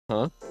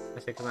Huh? I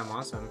said because I'm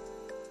awesome.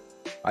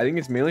 I think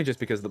it's mainly just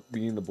because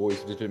me and the boys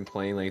have just been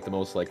playing like the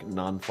most like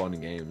non-fun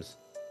games.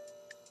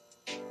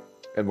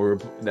 And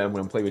then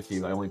when I play with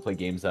you, I only play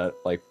games that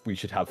like we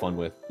should have fun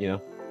with, you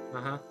know?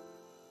 Uh-huh.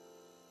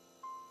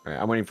 Alright,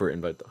 I'm waiting for an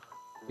invite though.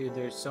 Dude,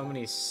 there's so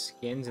many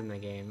skins in the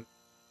game.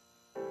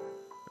 I'm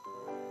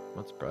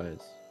not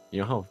surprised.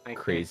 You know how I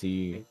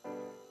crazy.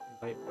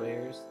 Invite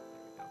players.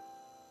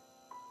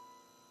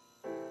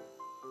 There we go.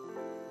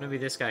 I'm gonna be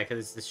this guy because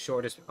it's the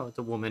shortest. Oh, it's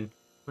a woman.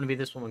 I'm gonna be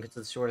this woman because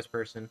it's the shortest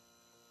person.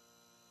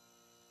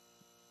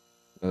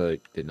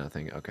 Did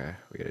nothing. Okay,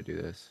 we gotta do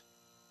this.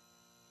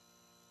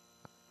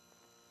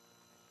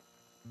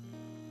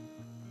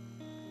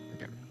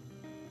 Okay.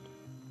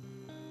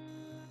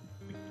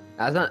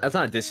 That's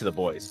not a diss to the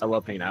boys. I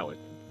love hanging out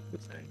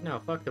with them. No,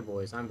 fuck the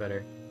boys. I'm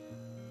better.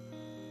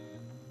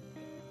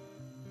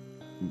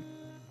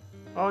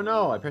 Oh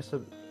no! I pressed a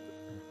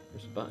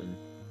button.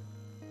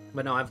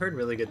 But no, I've heard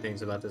really good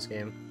things about this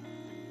game.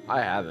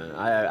 I haven't.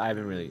 I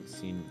haven't really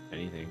seen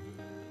anything.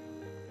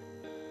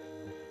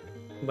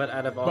 But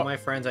out of all my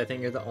friends, I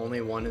think you're the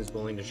only one who's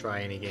willing to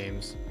try any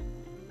games.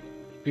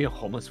 Be a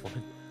homeless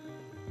woman.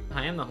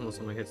 I am the homeless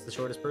woman. It's the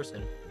shortest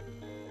person.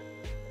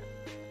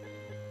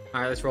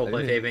 Alright, let's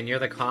roleplay, Fabian. You're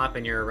the cop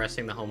and you're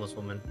arresting the homeless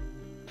woman.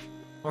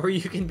 Or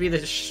you can be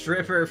the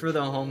stripper for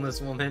the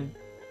homeless woman.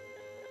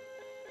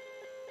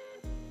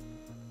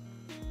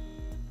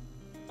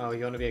 Oh,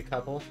 you want to be a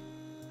couple?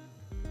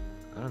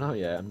 I don't know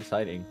yet. I'm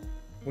deciding.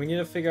 We need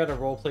to figure out a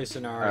roleplay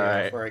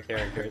scenario for our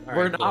character.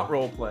 We're not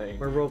roleplaying.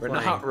 We're roleplaying. We're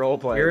not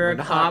roleplaying. You're a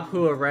cop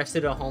who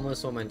arrested a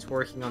homeless woman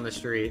twerking on the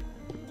street.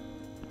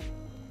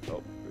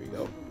 Oh, here we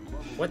go.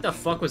 What the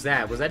fuck was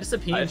that? Was that just a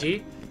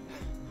PNG?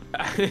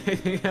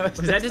 Was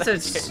that just a...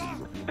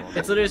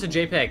 It's literally just a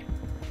JPEG.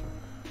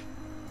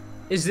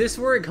 Is this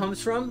where it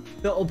comes from?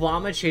 The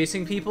Obama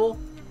chasing people?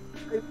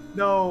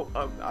 No,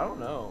 I don't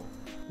know.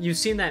 You've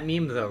seen that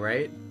meme though,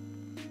 right?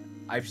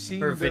 I've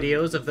seen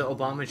videos of the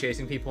Obama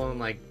chasing people in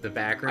like the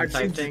backroom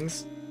type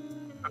things.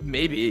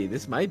 Maybe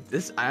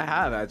I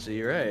have actually.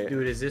 You're right,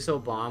 dude. Is this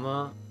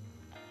Obama?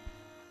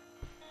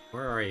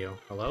 Where are you?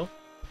 Hello,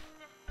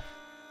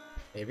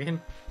 Fabian?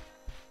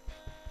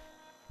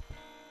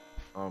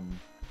 Are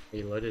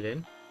you loaded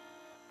in?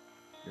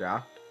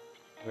 Yeah.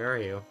 Where are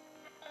you?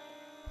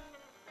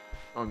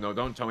 Oh no!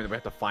 Don't tell me that we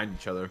have to find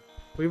each other.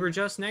 We were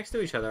just next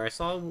to each other. I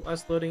saw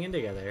us loading in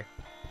together.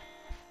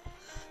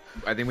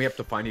 I think we have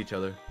to find each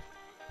other.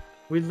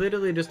 We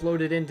literally just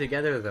loaded in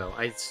together, though.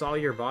 I saw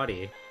your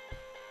body.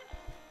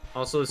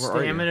 Also,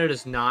 stamina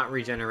does not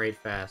regenerate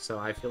fast, so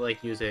I feel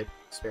like use it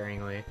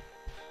sparingly.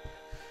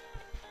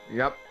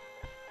 Yep.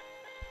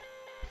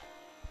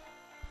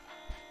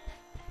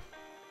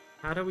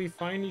 How do we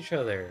find each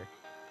other?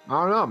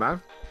 I don't know, man.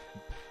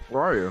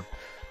 Where are you?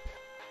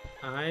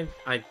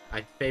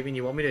 Fabian,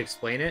 you want me to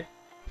explain it?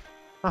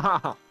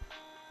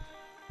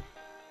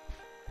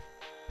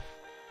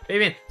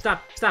 Fabian,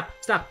 stop, stop,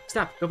 stop,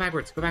 stop. Go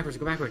backwards, go backwards,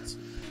 go backwards.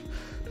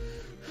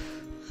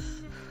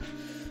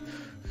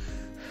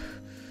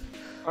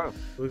 Oh.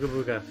 Booga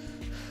booga.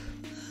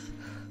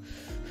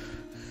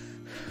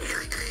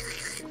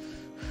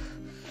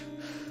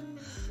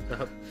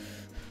 Stop.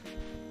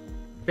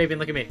 Fabian,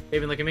 look at me.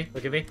 Fabian, look at me.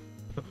 Look at me.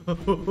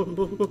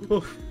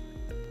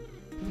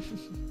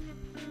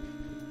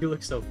 You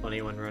look so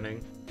funny when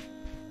running.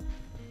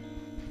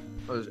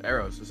 Oh, there's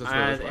arrows. Is this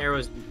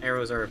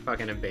arrows are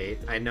fucking a bait.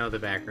 I know the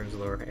Backrooms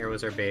lore.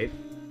 Arrows are bait.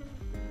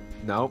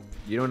 Nope,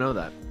 you don't know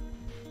that.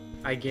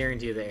 I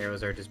guarantee you the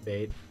arrows are just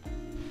bait.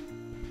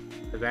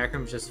 The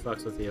Backrooms just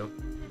fucks with you.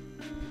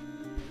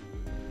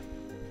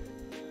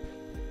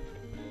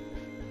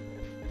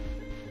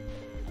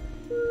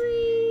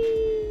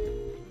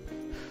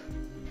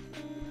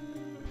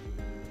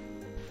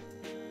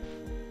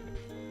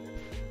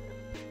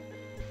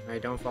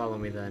 Alright, don't follow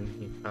me then,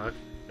 you cuck.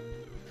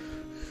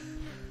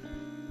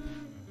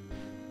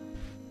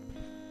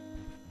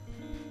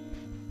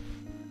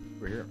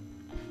 We're here.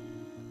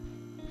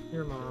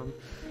 Your mom.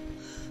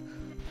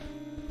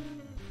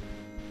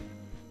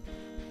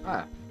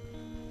 Ah.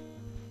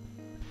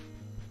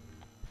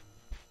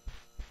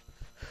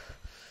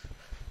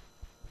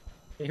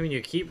 Hey, when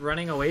you keep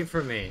running away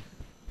from me.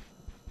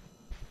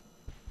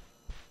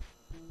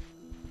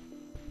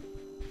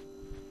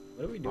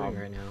 What are we doing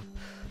right now?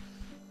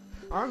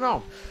 I don't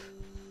know.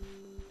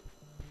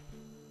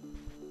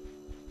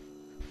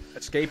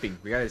 Escaping.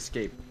 We gotta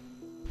escape.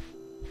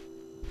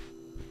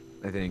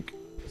 I think.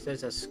 It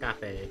says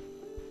escape.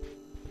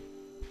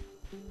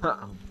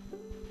 Huh.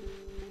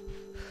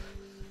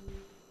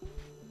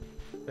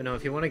 But no,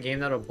 if you want a game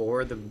that'll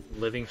bore the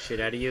living shit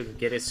out of you,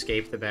 get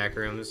Escape the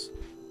Backrooms.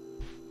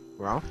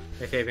 Well.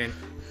 Hey, Fabian.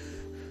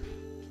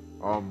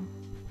 What?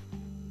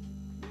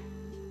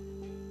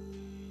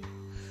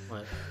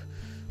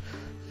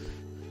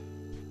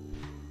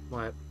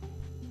 What?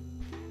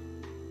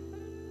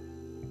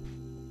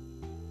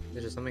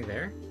 Is there something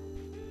there?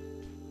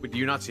 Wait, do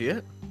you not see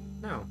it?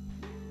 No.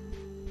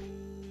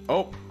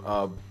 Oh,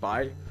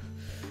 bye. You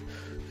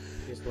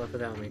just left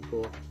without me.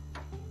 Cool.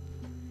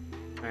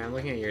 Alright, I'm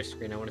looking at your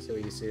screen. I want to see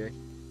what you see.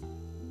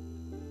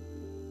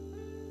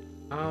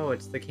 Oh,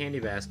 it's the candy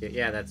basket.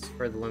 Yeah, that's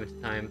for the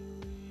limited time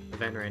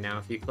event right now.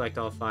 If you collect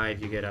all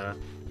 5, you get a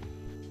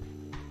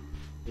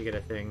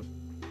thing.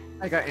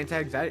 I got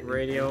anti-anxiety.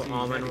 Radio,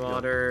 almond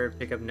water,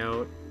 pick up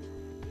note.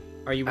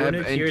 Are you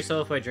wounded to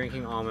yourself by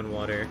drinking almond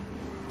water?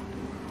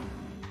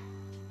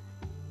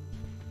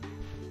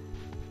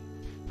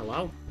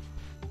 Hello?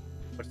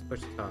 What's the push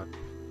to talk?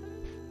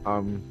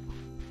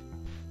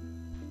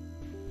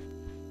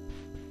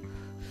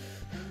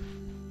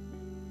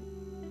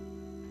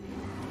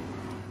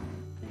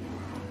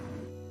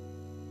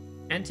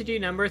 Entity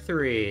number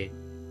 3.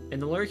 In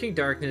the lurking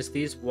darkness,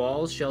 these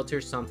walls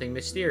shelter something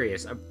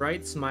mysterious, a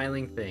bright,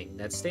 smiling thing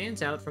that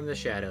stands out from the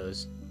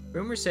shadows.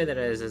 Rumors say that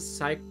it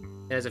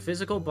has a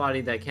physical body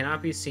that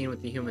cannot be seen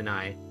with the human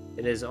eye.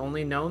 It is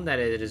only known that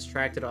it is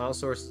attracted to all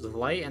sources of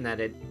light, and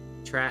that it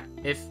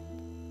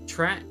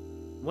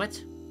what?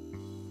 Is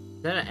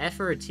that an F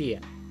or a T?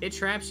 It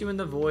traps you in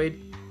the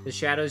void, the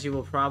shadows. You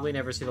will probably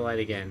never see the light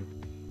again.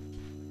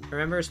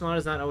 Remember, small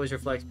does not always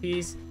reflect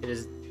peace. It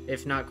is,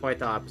 if not quite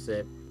the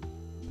opposite.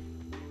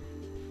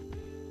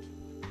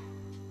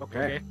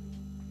 Okay.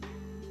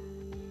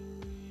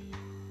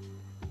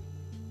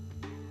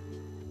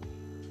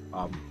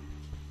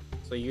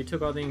 So you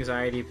took all the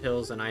anxiety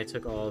pills, and I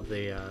took all of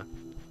the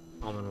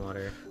almond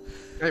water.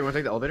 Hey, you want to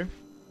take the elevator?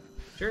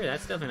 Sure,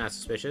 that's definitely not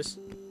suspicious.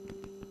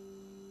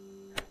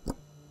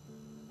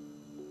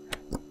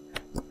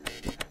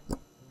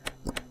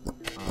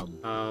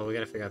 Oh, we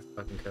gotta figure out the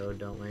fucking code,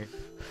 don't we?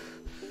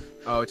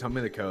 Oh, tell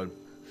me the code.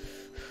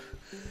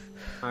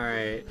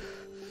 Alright.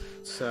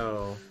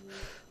 So...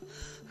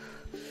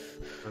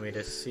 let me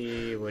just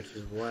see which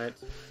is what.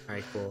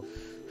 Alright, cool.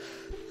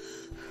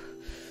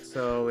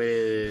 So it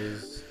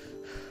is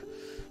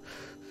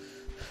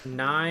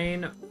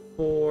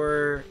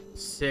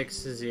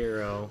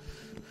 9460.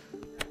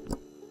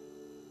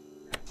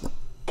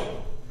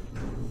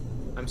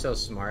 I'm so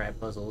smart at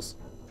puzzles.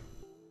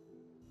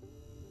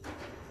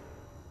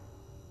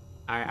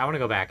 Alright, I want to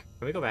go back.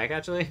 Can we go back,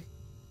 actually?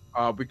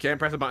 We can't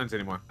press the buttons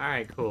anymore.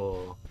 Alright,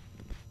 cool.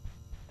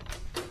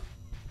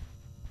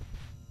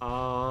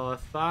 Oh,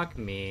 fuck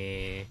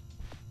me.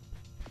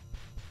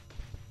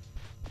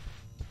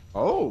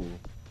 Oh.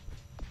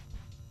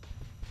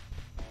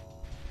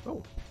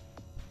 Oh.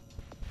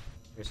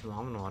 Here's some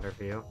almond water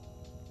for you.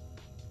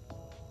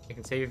 It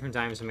can save you from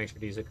dying, so make sure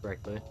to use it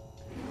correctly.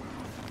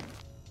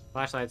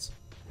 Flashlights.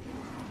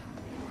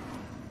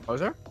 Oh, is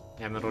there?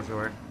 Yeah, middle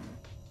drawer.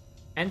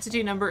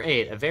 Entity number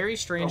 8. A very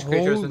strange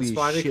creature has been Holy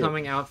spotted shit.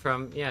 coming out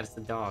from... yeah, it's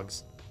the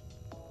dogs.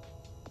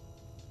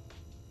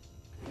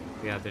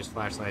 Yeah, there's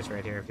flashlights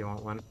right here if you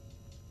want one.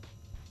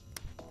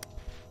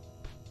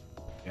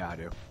 Yeah, I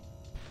do.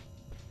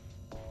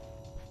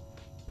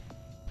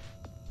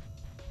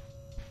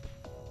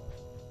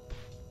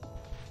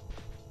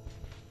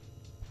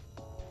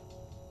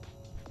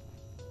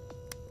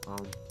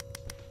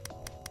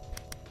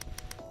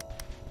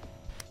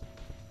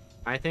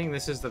 I think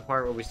this is the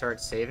part where we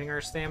start saving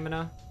our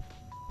stamina.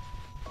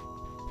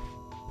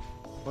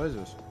 What is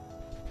this?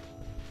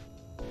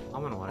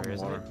 Almond water,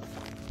 isn't it?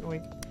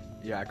 Yoink.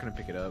 Yeah, I couldn't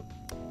pick it up.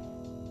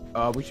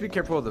 We should be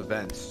careful of the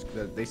vents.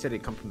 They said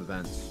it come from the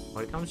vents.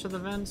 When it comes to the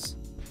vents,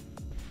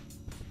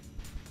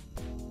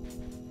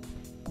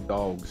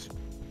 Dogs.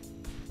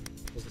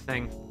 here's the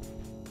thing.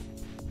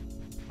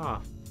 Oh.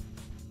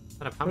 Is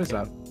that a pumpkin? What is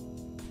that?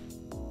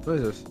 What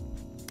is this?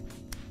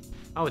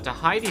 Oh, it's a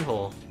hidey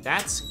hole.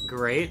 That's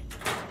great.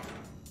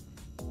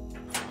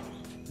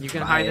 You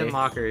can hide in Bye.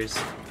 lockers.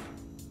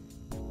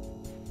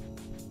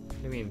 What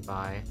do you mean,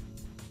 bye?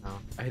 Oh,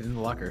 I hid in the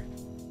locker.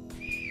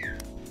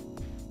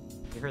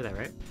 you heard that,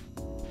 right?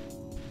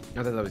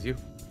 I thought that was you.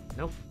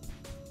 Nope.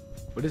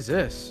 What is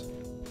this?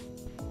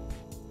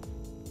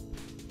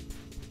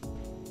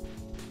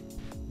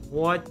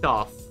 What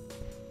the f...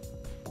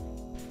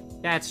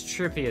 That's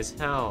trippy as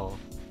hell.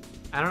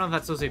 I don't know if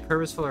that's supposed to be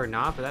purposeful or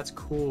not, but that's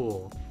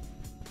cool.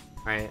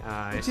 Alright,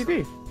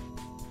 TV.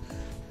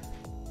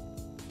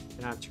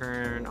 cannot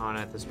turn on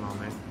at this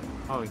moment.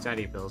 Oh,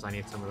 anxiety pills. I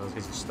need some of those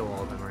because you stole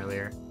all of them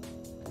earlier.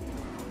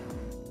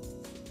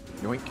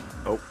 Yoink.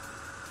 Oh.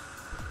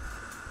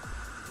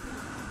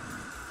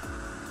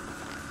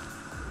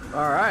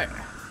 Alright.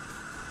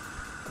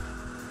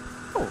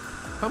 Oh,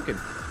 pumpkin.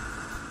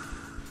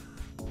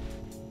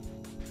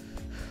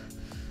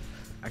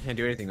 I can't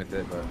do anything with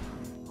it, but...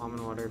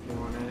 Almond water if you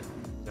want it.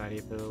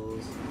 Anxiety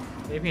pills.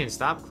 Fabian,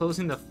 stop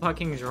closing the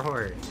fucking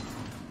drawer.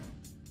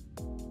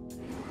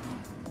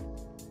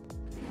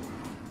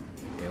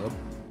 Caleb,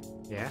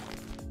 Yeah?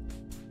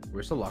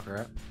 where's the locker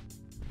at?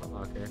 What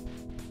locker?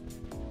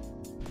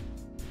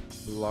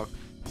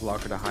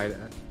 Locker to hide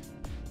at.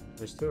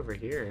 There's 2 over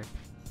here.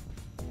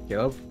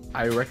 Caleb,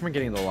 I recommend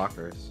getting the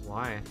lockers.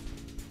 Why?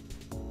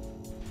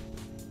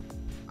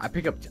 I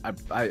pick up...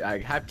 I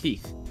have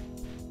teeth.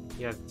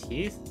 You have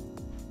teeth?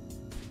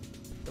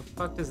 The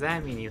fuck does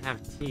that mean, you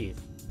have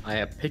teeth?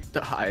 I picked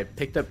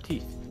up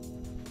teeth.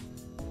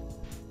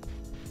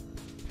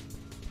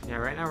 Yeah,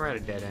 right now we're at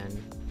a dead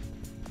end.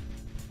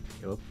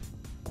 Caleb.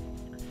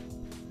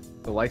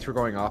 The lights were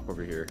going off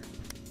over here.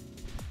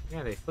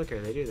 Yeah, they flicker.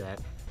 They do that.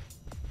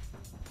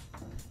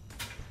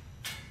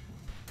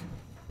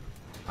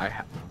 I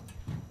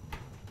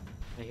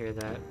hear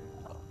that.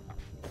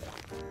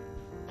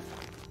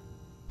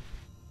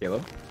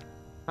 Caleb?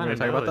 I found a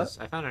talk about nose.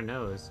 that? I found a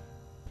nose.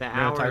 The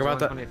gonna hour talk is about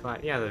that?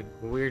 125. Yeah, the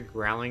weird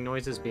growling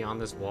noises beyond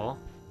this wall.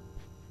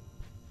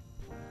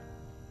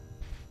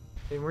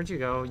 Hey, where'd you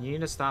go? You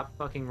need to stop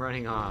fucking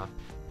running off.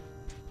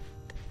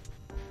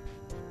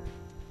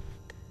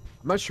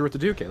 I'm not sure what to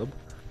do, Caleb.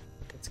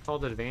 It's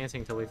called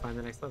advancing till we find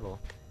the next level.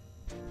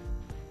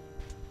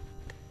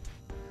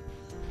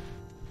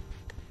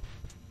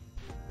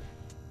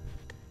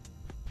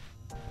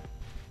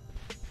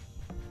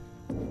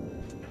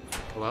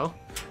 Hello?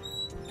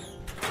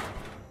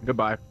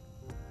 Goodbye.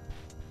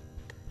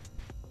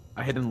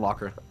 I hid in the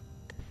locker.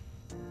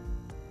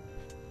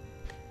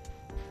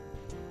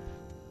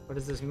 What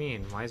does this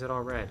mean? Why is it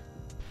all red?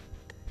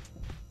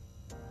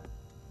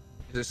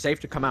 Is it safe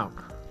to come out?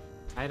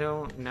 I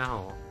don't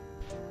know.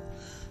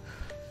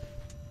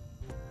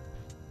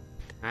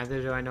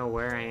 Neither do I know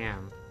where I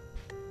am.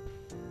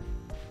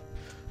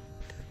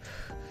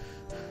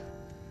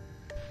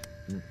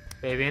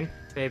 Fabian?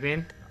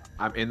 Fabian?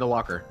 I'm in the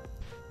locker.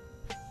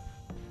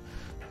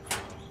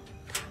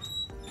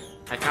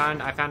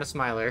 I found a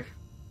smiler.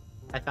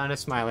 I found a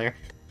smiler.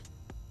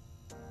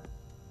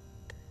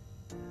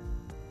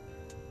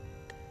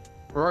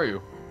 Where are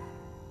you?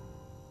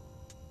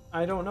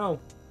 I don't know.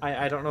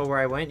 I don't know where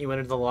I went. You went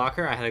into the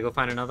locker. I had to go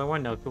find another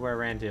one. No clue where I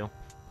ran to.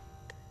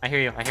 I hear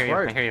you. I hear you.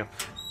 Where? I hear you.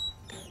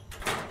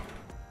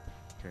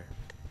 Okay.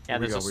 Yeah, Where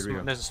we there's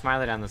go? a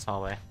smiler down this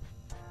hallway.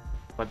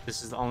 But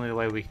this is the only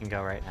way we can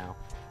go right now.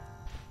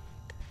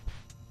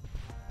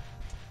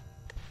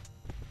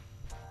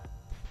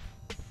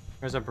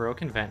 There's a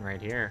broken vent right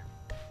here.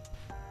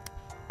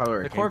 Probably where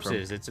The it came from.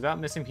 corpses. It's about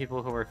missing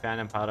people who were found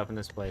and piled up in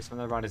this place. Some of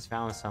their bodies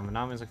found with some.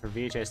 Anomalies look for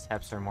VHS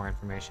tapes for more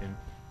information.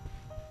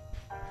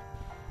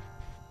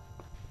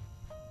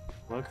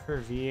 Look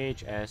for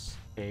VHS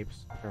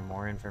tapes for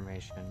more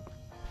information.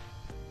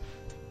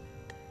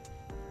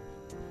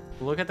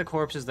 Look at the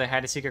corpses. They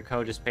had a secret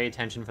code. Just pay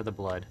attention for the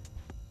blood.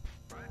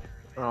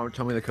 Oh,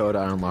 tell me the code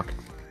I unlock.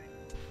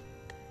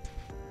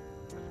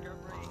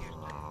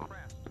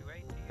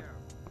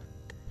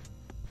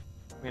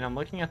 I mean, I'm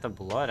looking at the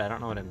blood. I don't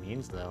know what it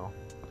means, though.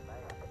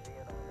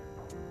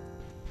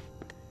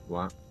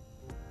 What?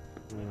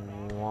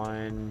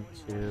 1,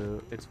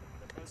 2... It's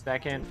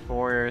 2nd,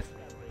 4th,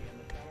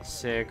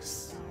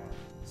 6th,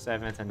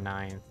 7th, and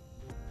 9th.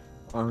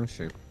 Oh, let's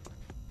see.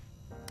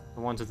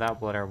 The ones without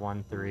blood are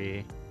 1,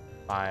 3,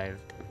 5,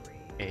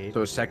 8.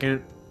 So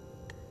 2nd,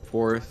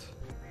 4th,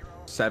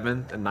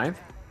 7th, and 9th?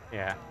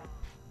 Yeah.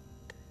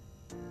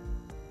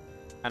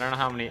 I don't know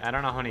how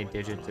many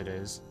digits it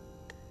is.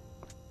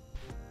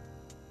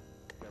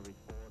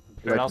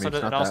 But it also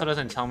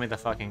doesn't tell me the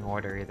fucking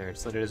order either.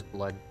 It's literally just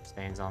blood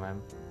stains on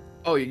them.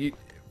 Oh, you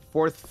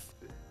 4th.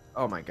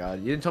 Oh my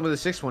god, you didn't tell me the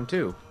 6th one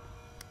too.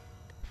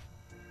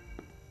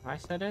 I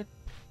said it.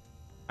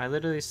 I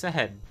literally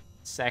said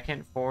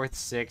 2nd, 4th,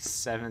 6th,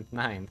 7th,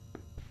 9th.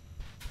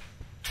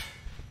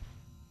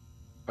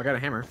 I got a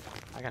hammer.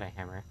 I got a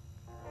hammer.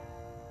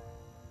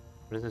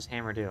 What does this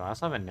hammer do? I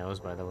also have a nose,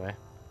 by the way.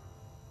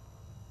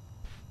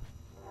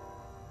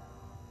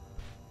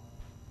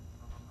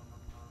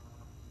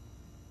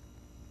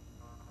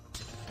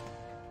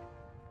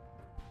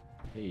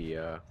 Hey,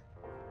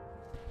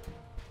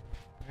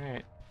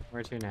 Alright,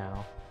 where to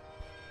now?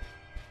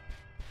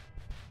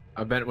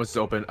 a vent was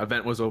open. A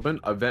vent was open.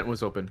 A vent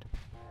was open.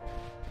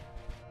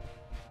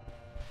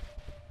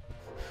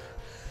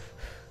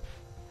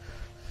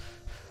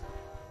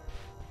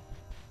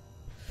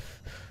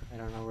 I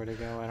don't know where to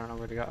go. I don't know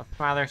where to go.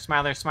 Smiler,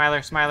 smiler,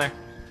 smiler, smiler.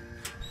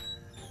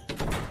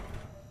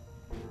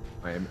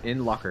 I am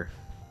in locker.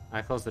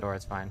 I closed the door.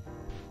 It's fine.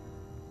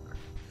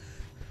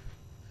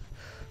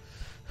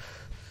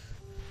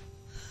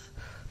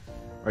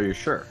 Are you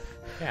sure?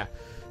 Yeah.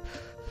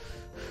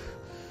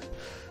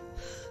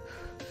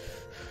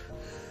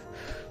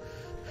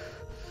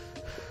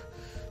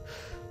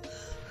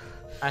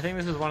 I think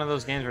this is one of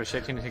those games where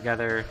shifting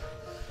together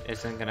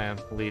isn't gonna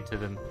lead to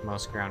the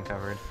most ground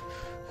covered.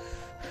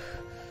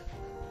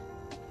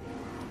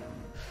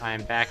 I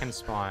am back in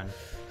spawn.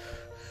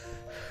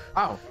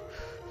 Oh.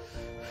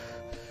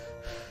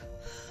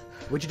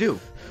 What'd you do?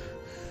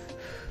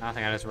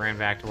 Nothing, I just ran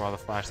back to where all the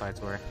flashlights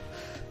were.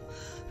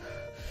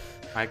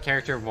 My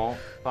character won't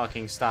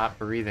fucking stop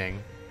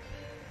breathing.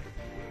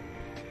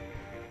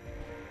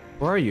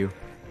 Where are you?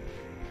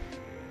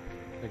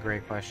 That's a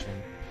great question.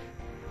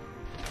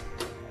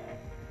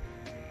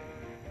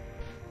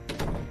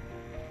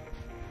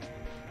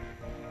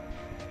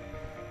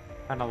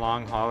 Found a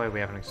long hallway we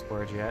haven't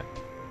explored yet.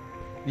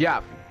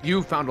 Yeah,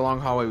 you found a long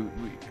hallway.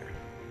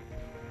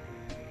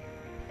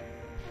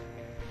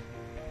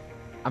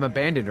 I'm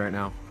abandoned right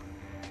now.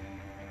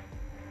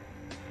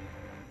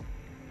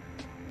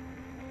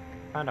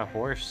 Found a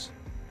horse.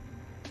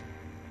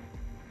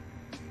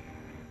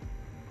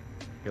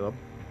 Caleb?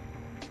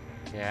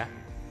 Yeah.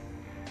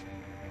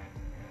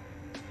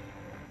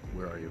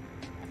 Where are you?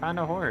 I found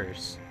a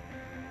horse.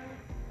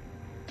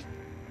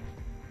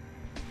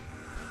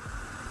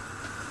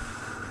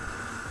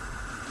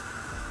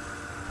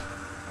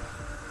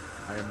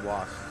 I am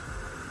lost.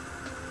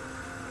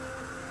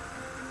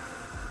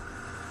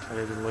 Are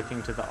they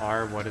looking to the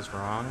R? What is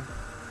wrong?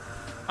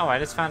 Oh, I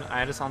just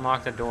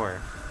unlocked a door.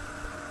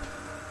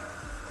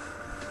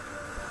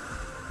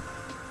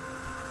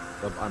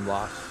 I'm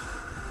lost.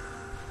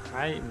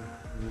 I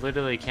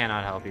literally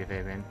cannot help you,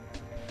 Fabian.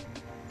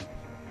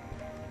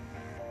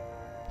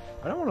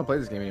 I don't want to play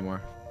this game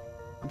anymore.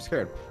 I'm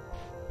scared.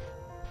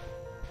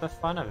 The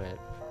fun of it.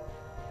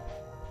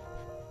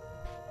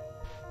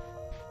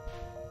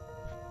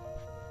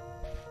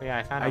 But yeah,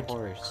 I found a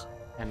horse.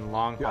 And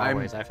long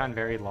hallways. I found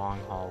very long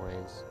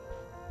hallways.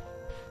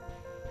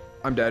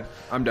 I'm dead.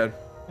 I'm dead.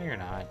 No, you're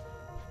not.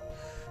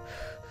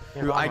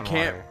 Dude, I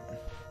can't. Water.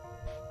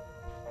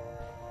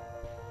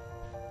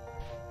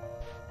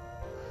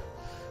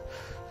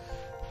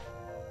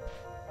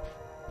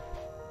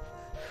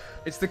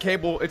 It's the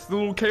cable. It's the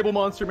little cable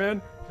monster,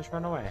 man. Just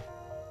run away.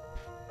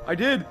 I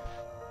did.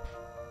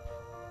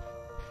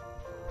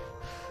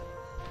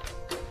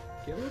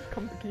 Caleb,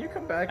 can you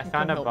come back? I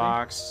found a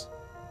box.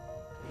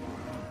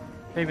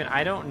 Fabian,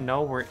 I don't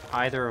know where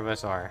either of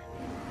us are.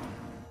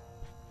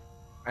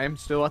 I am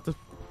still at the...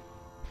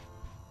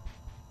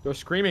 They're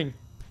screaming.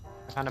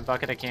 I found a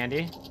bucket of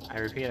candy. I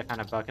repeat, I found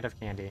a bucket of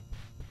candy.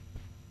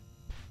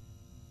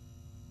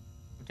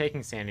 I'm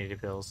taking sanity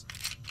pills.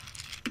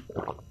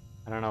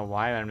 I don't know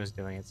why I'm just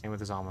doing it. Same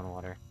with this almond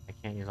water. I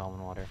can't use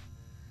almond water.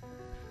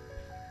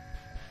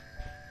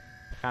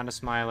 Found a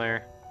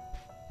smiler.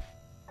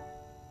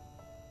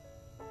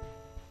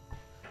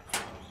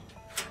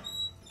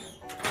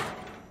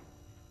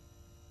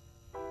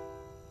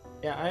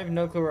 Yeah, I have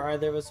no clue where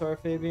either of us are,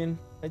 Fabian.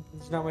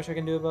 There's not much I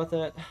can do about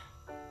that.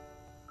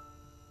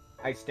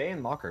 I stay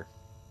in locker.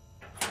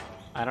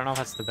 I don't know if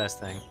that's the best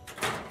thing.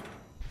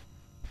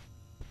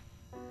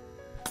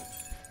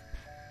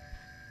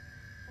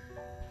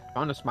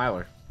 Found a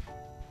smiler.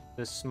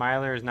 The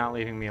smiler is not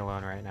leaving me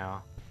alone right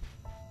now.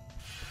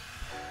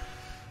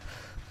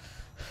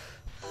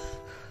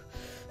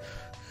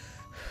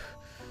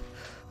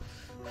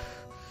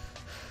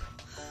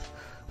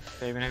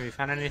 Fabian, have you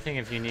found anything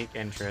of unique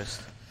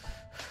interest?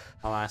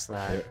 I'll ask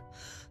that.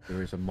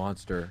 There is a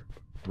monster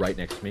right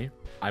next to me.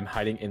 I'm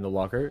hiding in the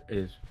locker. It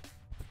is...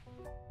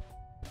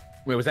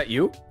 Wait, was that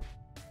you?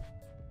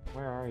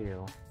 Where are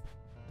you?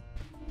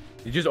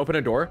 Did you just open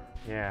a door?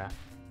 Yeah.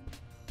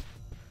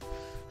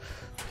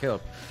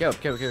 Caleb,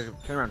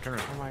 turn around.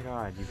 Oh my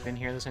god, you've been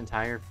here this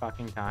entire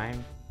fucking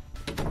time?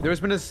 There's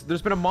been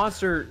a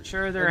monster.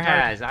 Sure there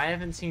has. I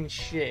haven't seen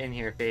shit in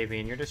here,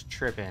 Fabian. You're just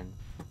tripping.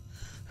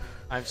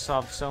 I've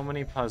solved so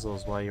many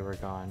puzzles while you were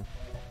gone.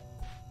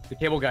 The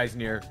cable guy's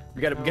near.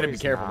 We gotta be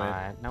careful,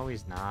 man. No,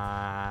 he's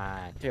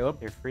not. Caleb,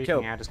 you're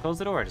freaking out. Just close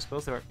the door. Just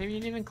close the door. Maybe you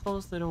didn't even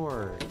close the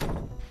door.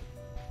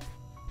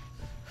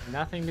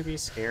 Nothing to be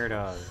scared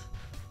of.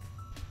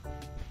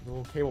 The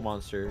little cable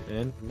monster,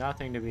 man.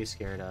 Nothing to be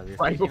scared of. You're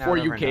right before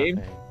you came,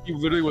 nothing. he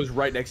literally was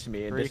right next to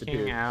me and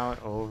disappeared. Freaking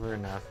out over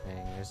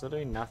nothing. There's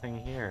literally nothing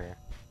here.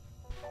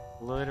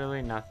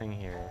 Literally nothing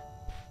here.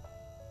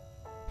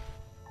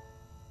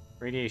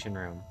 Radiation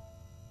room.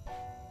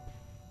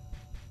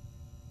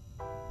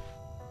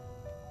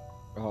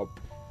 Oh.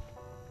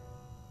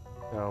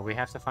 So we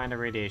have to find a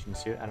radiation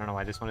suit. I don't know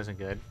why this one isn't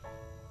good.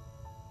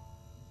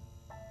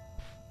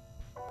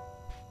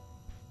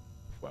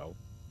 Well,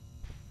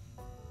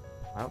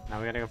 now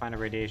we gotta go find a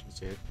radiation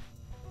suit.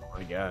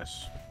 I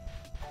guess.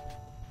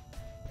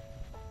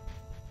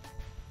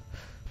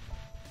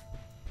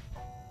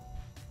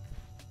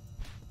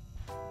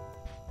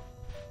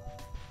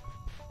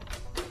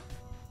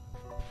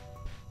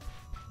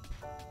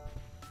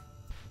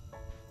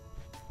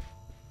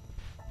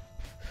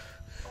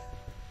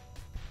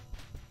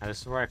 Now,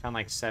 this is where I found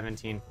like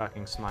 17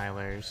 fucking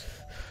smilers.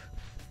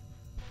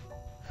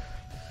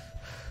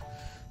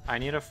 I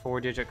need a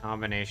 4-digit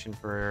combination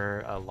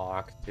for a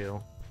lock,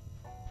 too.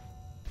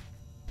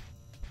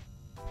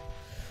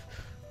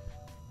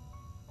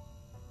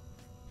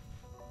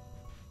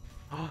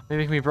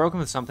 Maybe it can be broken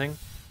with something.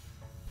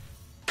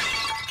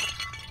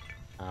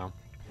 Oh.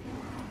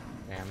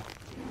 Damn.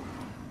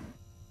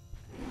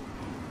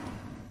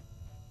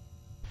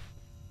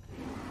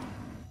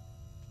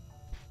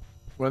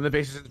 One of the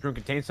bases in this room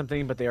contains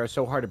something, but they are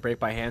so hard to break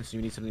by hand, so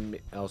you need something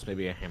else,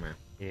 maybe a hammer.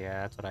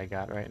 Yeah, that's what I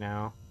got right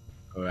now.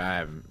 Oh, I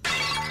haven't.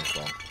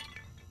 Well.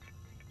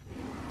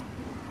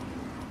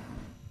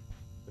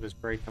 We'll just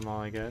break them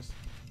all, I guess.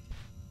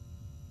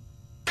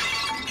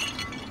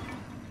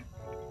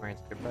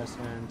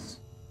 Antidepressants.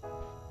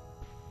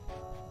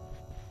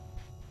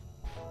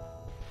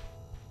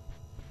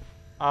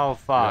 Oh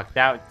fuck,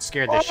 that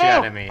scared the shit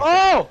out of me.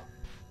 Oh!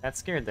 That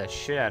scared the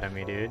shit out of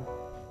me, dude.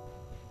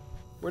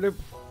 Where did...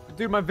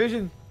 Dude, my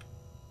vision!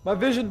 My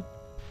vision!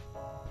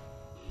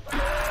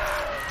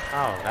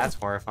 Oh, that's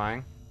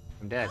horrifying.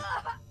 I'm dead.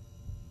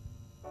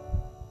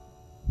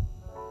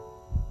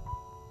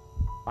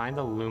 Find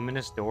the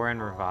luminous door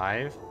and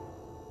revive?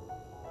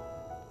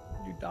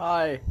 You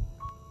die.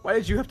 Why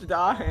did you have to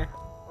die?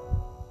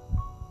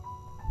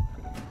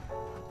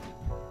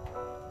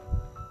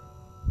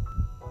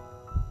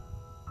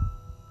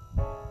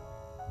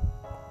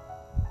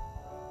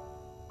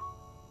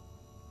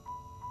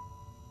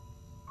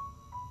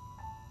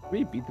 How do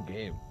we beat the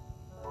game?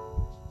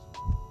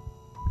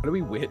 How do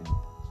we win?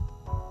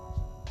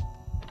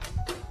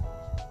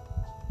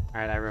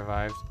 Alright, I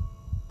revived.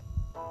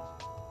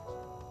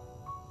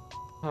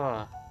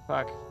 Oh,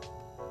 fuck.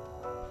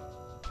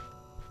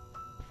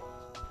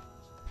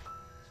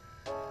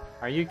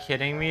 Are you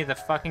kidding me? The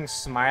fucking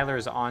Smiler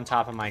is on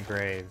top of my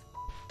grave.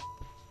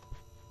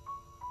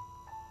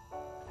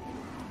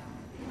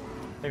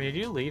 Hey, did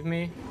you leave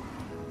me?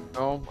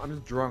 No, I'm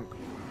just drunk.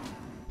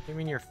 What do you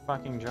mean you're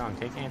fucking drunk?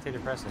 Take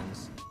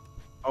antidepressants.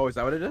 Oh, is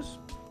that what it is?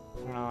 I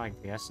don't know, I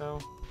guess so.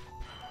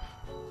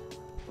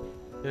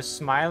 This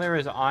Smiler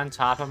is on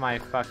top of my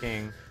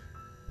fucking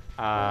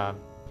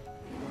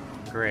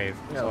grave,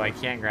 so I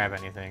can't grab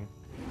anything.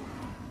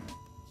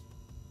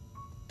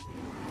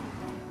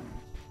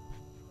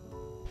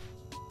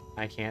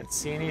 I can't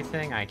see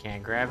anything, I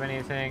can't grab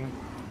anything.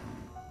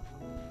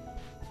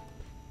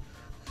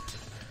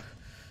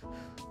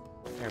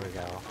 There we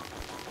go.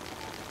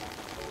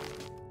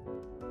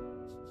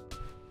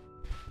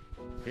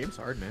 Game's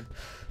hard, man.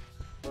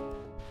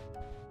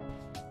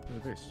 Look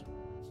at this.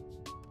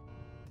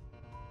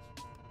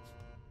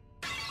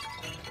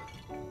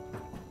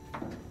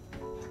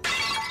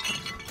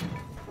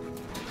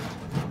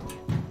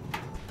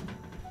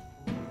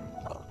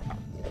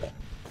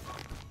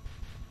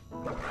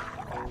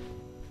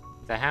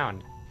 The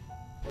hound.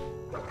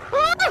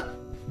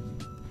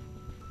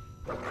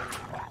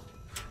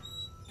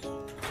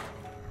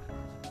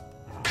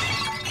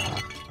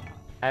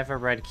 I have a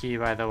red key,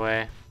 by the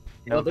way.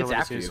 No, Don't know that's what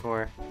it's after used you.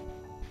 for.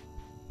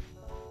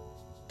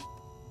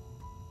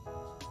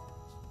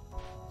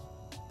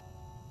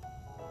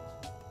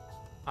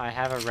 I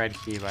have a red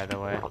key, by the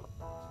way.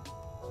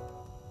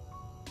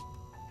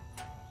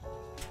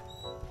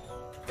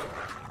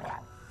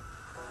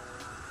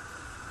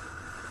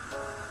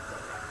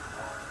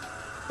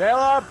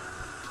 Caleb!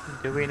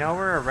 Do we know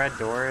where a red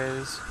door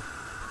is?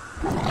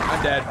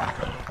 I'm dead.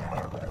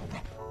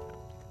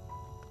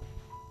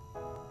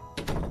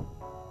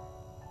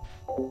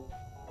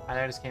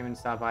 I just came and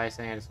stopped by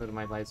saying I just moved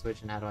my light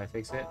switch and how do I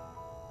fix it?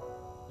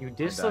 You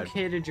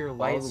dislocated your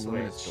light Follow the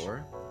luminous switch.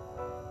 door.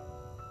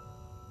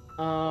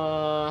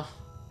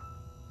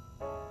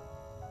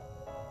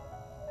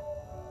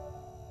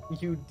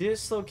 You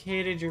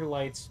dislocated your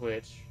light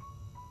switch.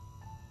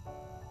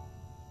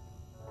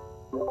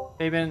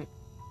 Fabian,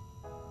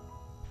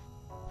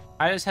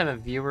 I just had a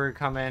viewer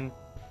come in,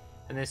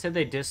 and they said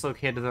they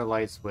dislocated their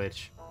light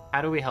switch.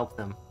 How do we help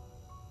them?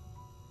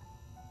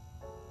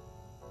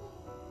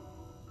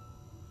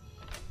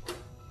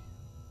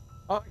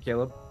 Oh,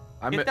 Caleb.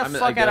 Get the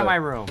fuck out of my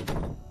room.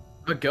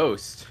 I'm a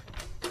ghost.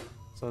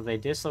 So they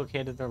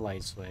dislocated their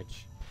light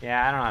switch.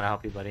 Yeah, I don't know how to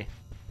help you, buddy.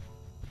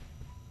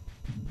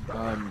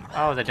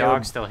 Oh, the Caleb,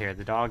 dog's still here.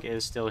 The dog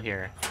is still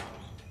here.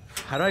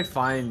 how do I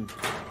find...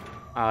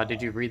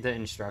 Did you read the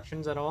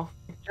instructions at all?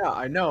 Yeah,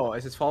 I know.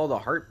 It says follow the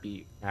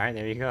heartbeat. Alright,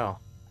 there you go.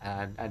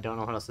 I don't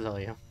know what else to tell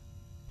you.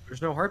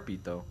 There's no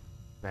heartbeat, though.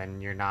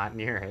 Then you're not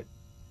near it.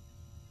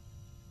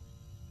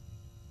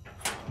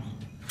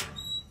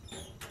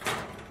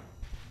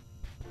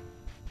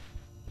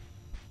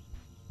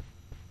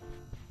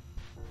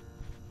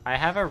 I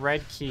have a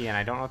red key and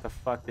I don't know what the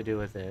fuck to do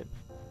with it.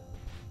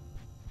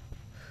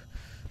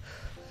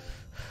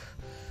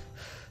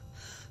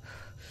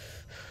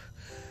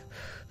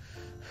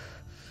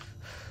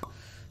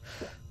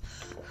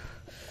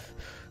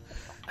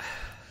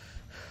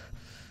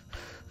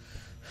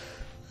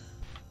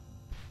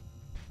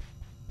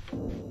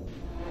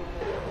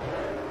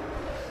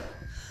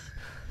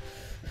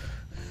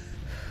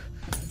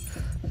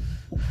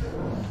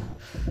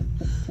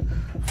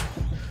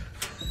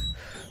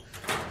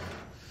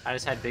 I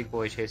just had Big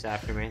Boy chase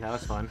after me. That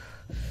was fun.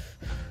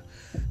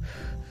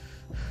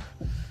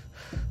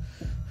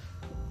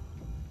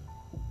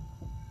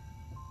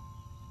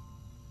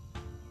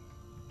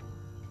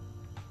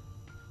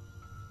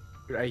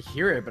 Dude, I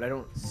hear it, but I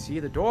don't see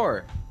the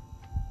door.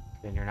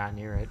 Then you're not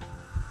near it.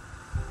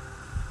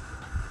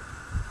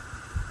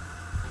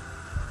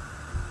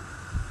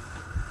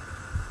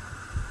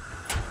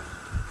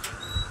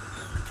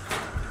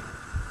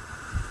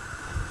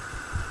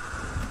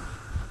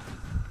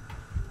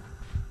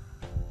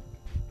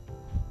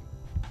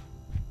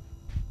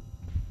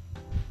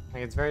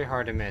 Like, it's very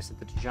hard to miss at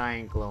the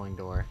giant glowing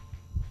door.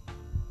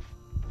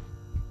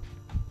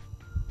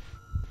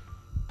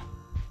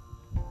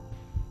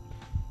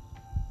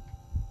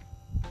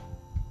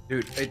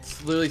 Dude, it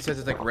literally says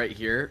it's like right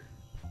here.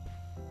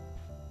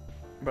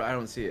 But I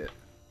don't see it.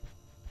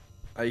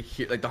 I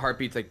hear, like, the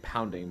heartbeat's like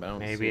pounding, but I don't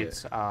see it. Maybe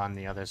it's on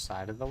the other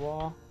side of the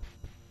wall?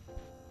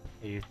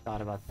 You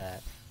thought about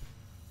that?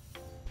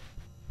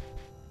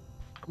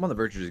 I'm on the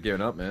verge of just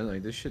giving up, man.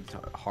 Like, this shit's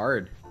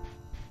hard.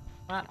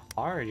 Not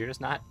hard, you're just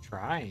not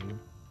trying.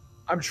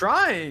 I'm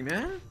trying,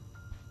 man.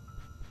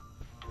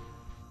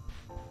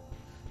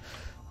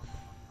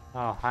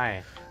 Oh,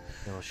 hi,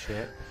 little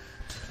shit.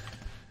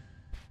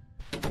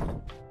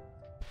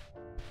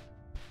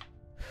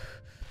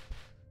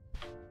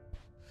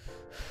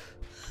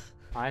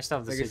 I still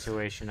have the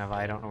situation of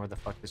I don't know where the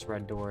fuck this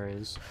red door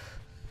is.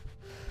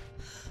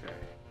 Okay.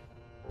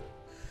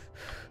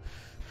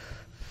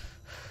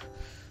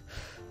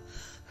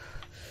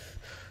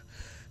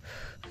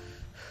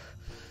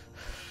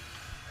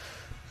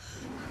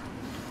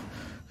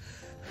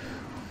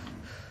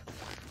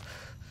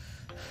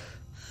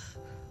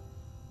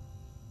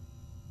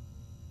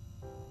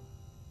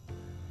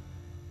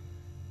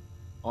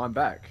 Oh, I'm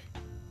back.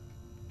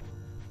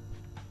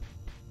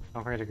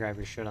 Don't forget to grab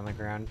your shit on the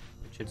ground.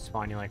 It should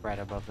spawn you like right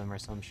above them or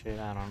some shit.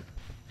 I don't.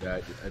 Yeah,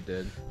 I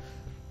did.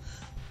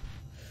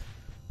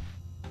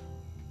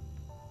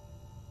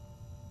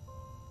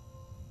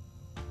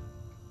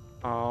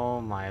 Oh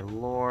my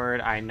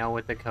lord! I know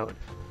what the code.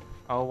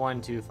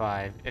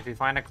 0125. If you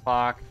find a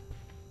clock,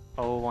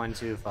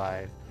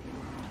 0125.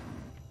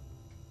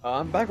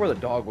 I'm back where the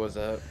dog was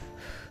at.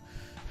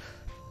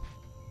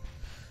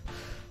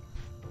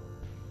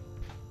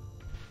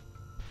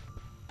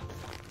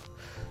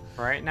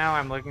 Right now,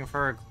 I'm looking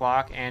for a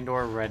clock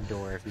and/or red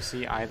door. If you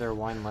see either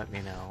one, let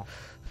me know.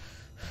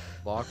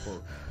 Lock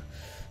or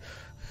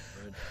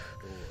red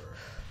door.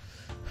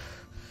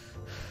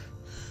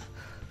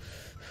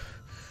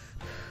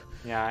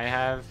 Yeah,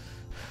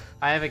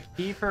 I have a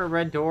key for a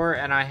red door,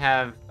 and I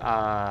have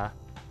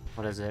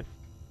what is it?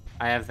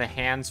 I have the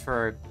hands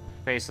for a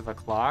face of a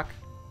clock.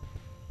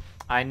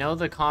 I know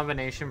the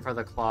combination for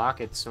the clock.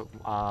 It's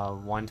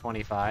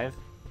 125.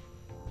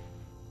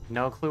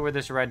 No clue where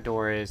this red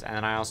door is, and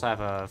then I also have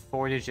a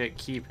 4-digit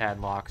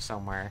keypad lock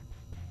somewhere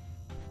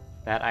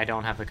that I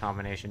don't have the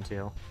combination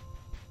to.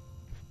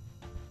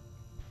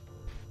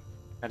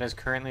 That is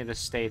currently the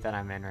state that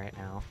I'm in right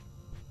now.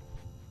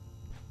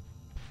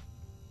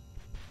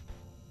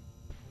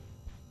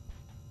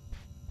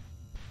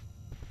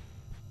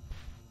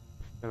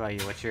 What about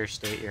you? What's your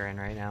state you're in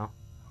right now?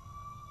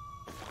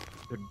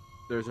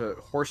 There's a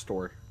horse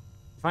door.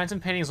 Find some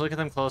paintings, look at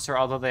them closer,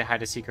 although they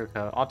hide a secret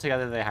code.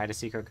 Altogether, they hide a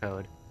secret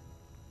code.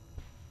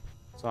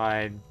 So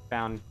I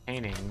found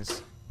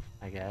paintings,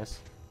 I guess.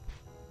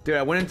 Dude,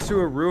 I went into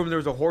a room, there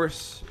was a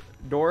horse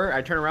door.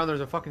 I turned around,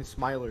 there's a fucking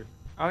smiler.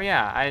 Oh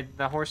yeah,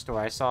 the horse door.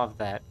 I saw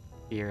that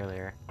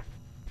earlier.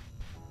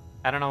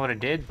 I don't know what it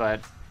did,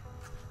 but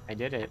I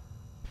did it.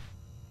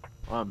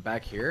 Oh, I'm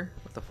back here?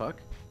 What the fuck?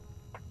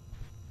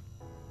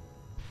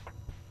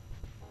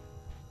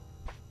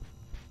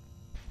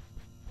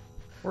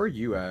 Where are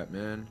you at,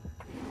 man?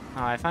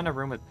 Oh, I found a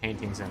room with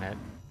paintings in it.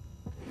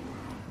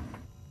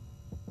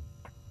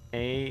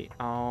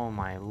 Oh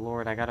my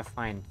lord, I gotta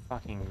find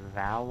fucking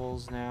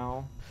vowels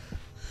now.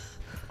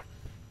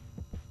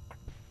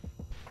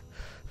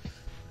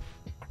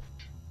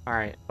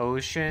 Alright,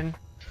 ocean.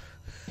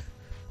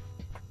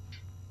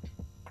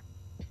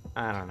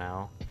 I don't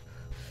know.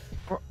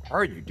 Where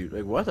are you, dude?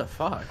 Like, what the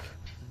fuck?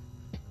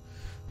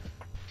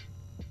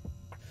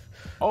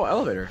 Oh,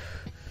 elevator.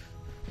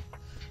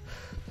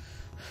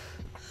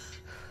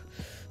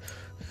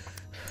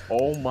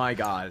 Oh my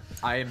god.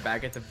 I am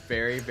back at the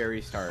very,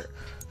 very start.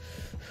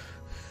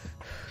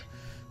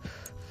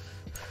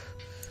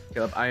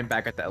 Caleb, I am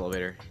back at the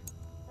elevator.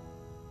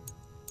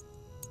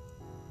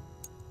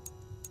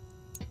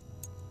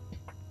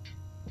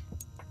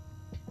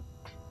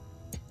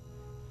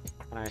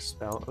 Can I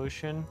spell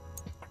ocean?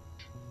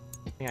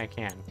 I think I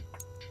can.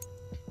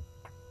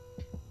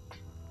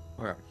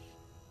 Okay.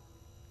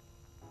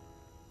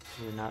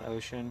 Is it not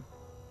ocean?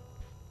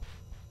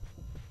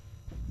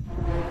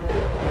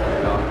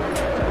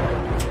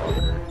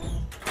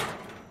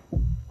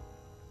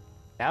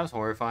 That was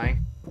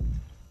horrifying.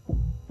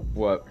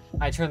 What?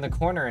 I turned the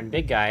corner and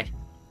big guy.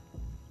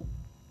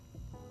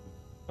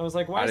 I was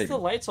like, why I is didn't- the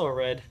lights all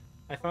red?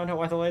 I found out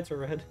why the lights are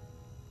red.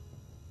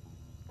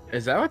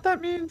 Is that what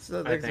that means?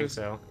 That, I like, think there's-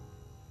 so.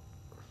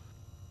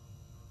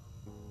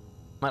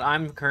 But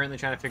I'm currently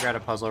trying to figure out a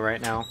puzzle right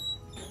now.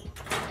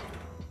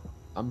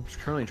 I'm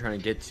currently trying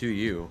to get to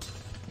you.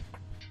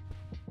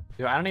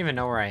 Dude, I don't even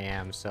know where I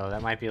am, so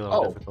that might be a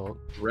little difficult.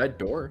 Red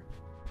door.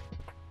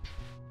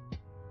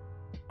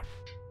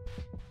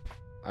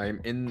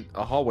 I'm in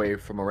a hallway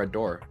from a red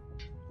door.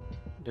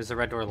 Is the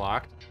red door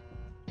locked?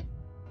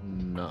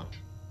 No.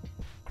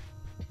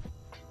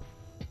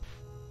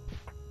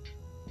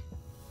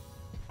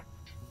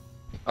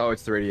 Oh,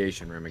 it's the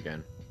radiation room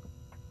again.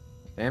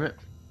 Damn it.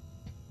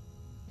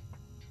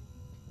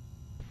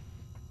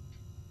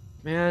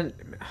 Man,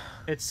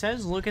 It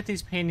says look at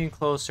these paintings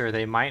closer.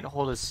 They might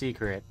hold a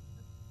secret.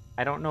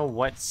 I don't know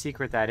what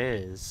secret that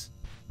is.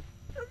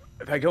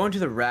 if I go into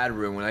the rad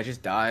room, will I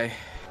just die?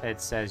 It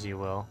says you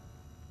will.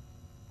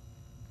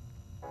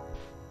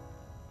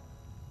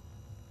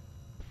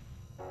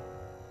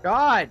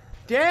 God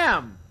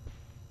damn!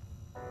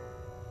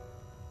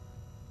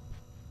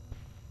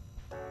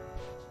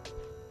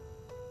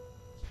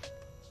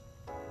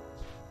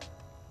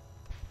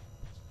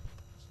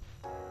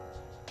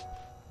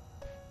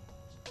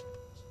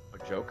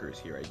 Joker's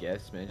here, I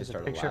guess. Man, There's just a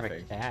started picture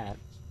laughing. of a cat.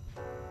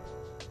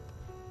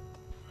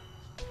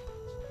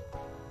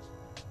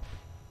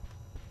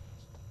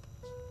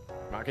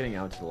 getting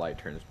out until the light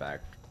turns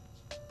back.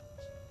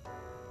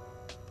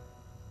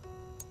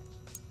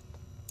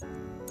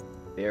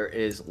 There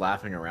is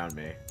laughing around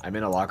me. I'm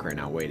in a locker right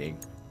now waiting.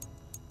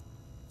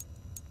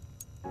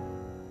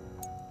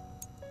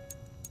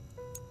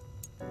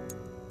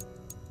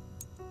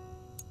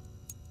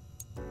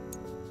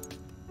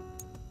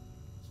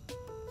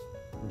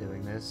 I'm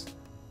doing this.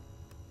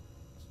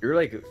 You're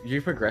like,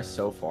 you progressed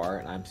so far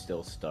and I'm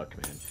still stuck,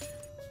 man.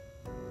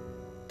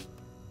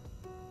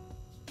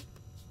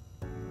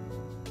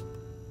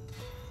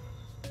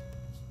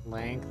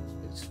 Length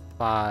is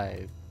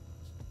 5.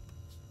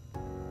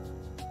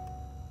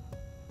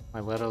 My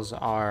letters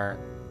are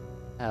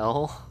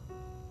L,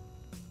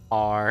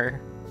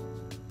 R,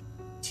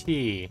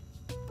 T,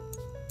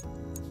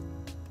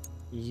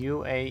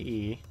 U, A,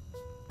 E,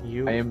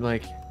 U, I am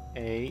like,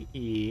 A,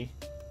 E,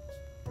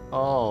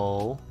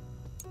 O,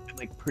 I'm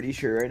like pretty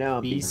sure right now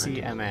I'm B, being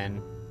C, hunted. M,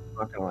 N. I'm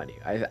not gonna lie to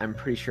you. I'm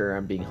pretty sure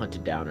I'm being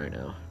hunted down right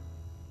now.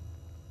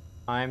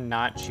 I'm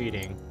not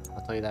cheating.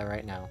 I'll tell you that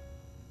right now.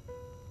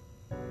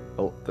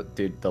 Oh,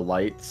 dude, the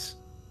lights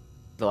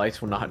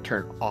will not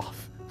turn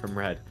off from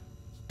red.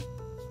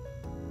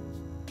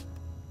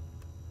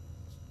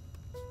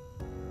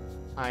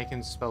 I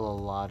can spell a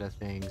lot of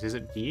things. Is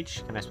it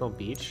beach? Can I spell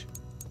beach?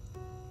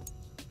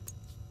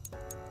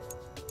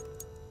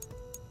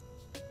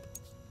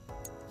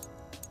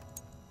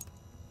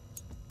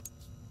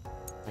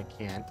 I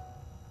can't.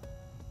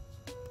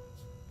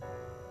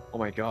 Oh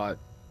my god.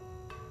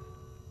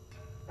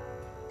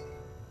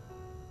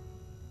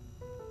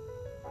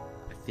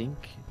 I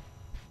think.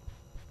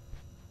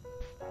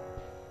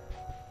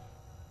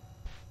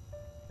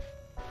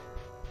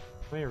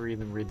 Let me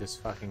read this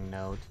fucking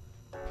note.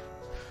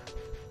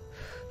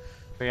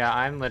 But yeah,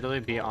 I'm literally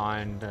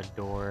beyond a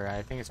door.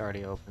 I think it's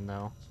already open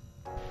though.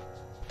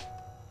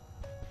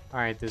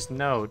 Alright, this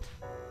note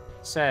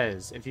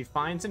says, if you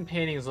find some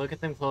paintings, look at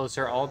them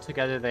closer.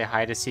 Altogether, they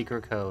hide a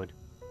secret code.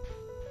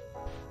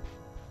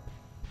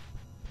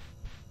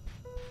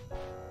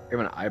 I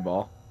have an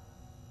eyeball.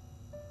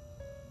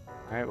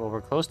 Alright, well, we're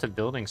close to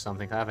building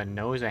something. I have a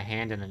nose, a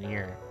hand, and an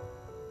ear.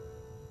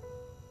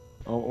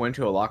 Oh, I went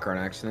to a locker on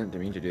accident.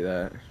 Didn't mean to do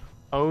that.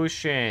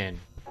 Ocean.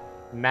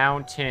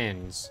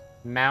 Mountains.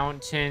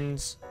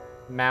 Mountains.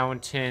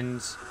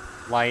 Mountains.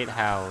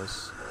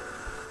 Lighthouse.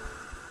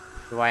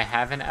 Do I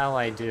have an L?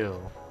 I do.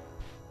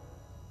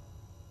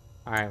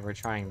 Alright, we're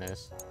trying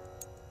this.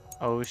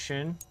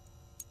 Ocean.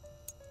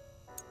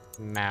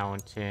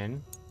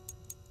 Mountain.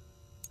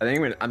 I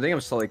think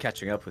I'm slowly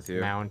catching up with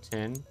you.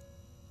 Mountain.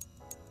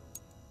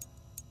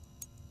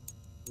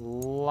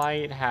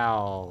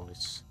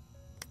 Lighthouse.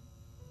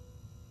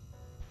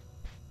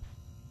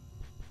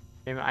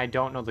 I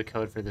don't know the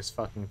code for this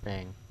fucking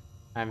thing.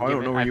 I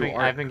don't know where you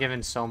are. I've been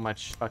given so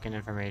much fucking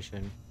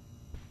information.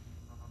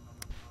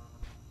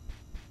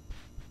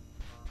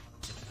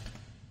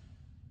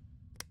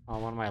 Oh,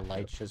 one of my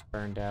lights just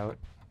burned out.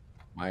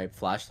 My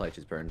flashlight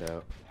just burned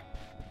out.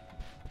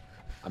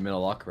 I'm in a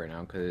locker right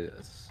now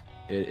because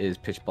it is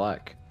pitch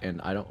black,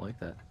 and I don't like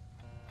that.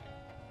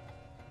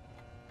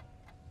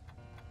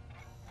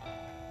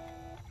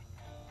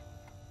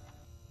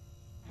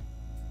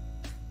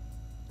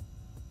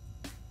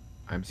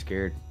 I'm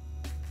scared.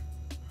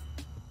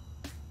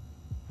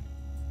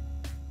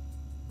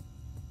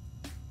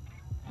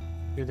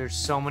 Dude, there's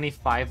so many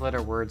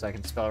 5-letter words I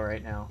can spell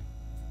right now.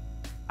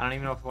 I don't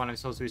even know if what I'm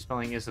supposed to be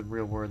spelling is a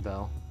real word,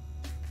 though.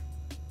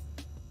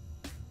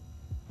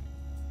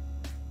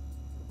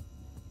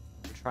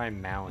 We'll try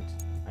mount,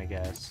 I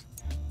guess.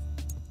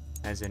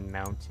 As in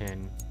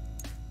mountain.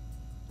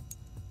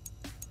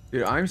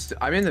 Dude, I'm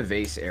in the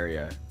vase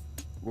area.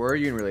 Where are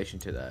you in relation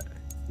to that?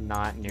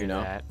 Not near You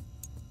know? that.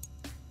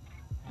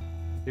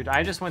 Dude,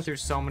 I just went through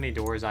so many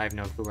doors, I have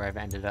no clue where I've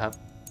ended up.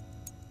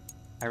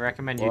 I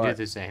recommend you do What?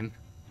 the same.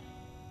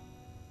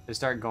 Just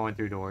start going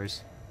through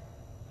doors.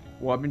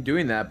 Well, I've been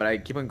doing that, but I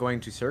keep on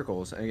going to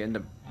circles and I end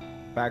up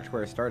back to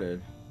where I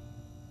started.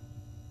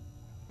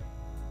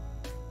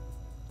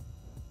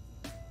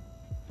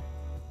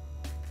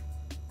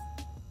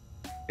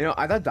 You know,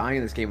 I thought dying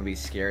in this game would be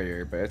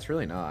scarier, but it's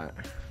really not.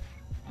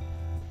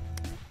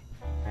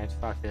 Alright,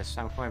 fuck this.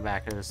 I'm coming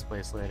back to this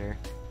place later.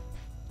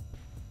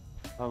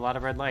 Oh, a lot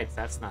of red lights.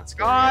 That's not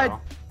scary at God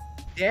all.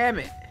 damn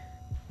it!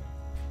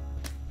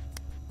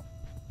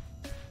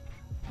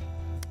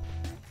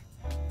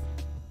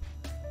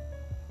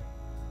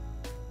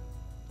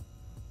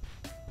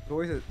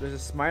 There's a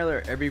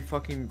smiler every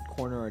fucking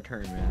corner I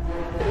turn, man.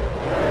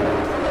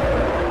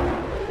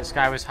 This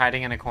guy was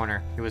hiding in a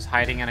corner. He was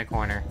hiding in a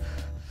corner.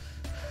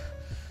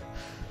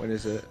 What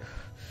is it?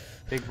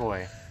 Big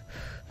boy.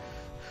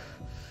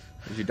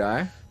 Did you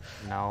die?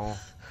 No.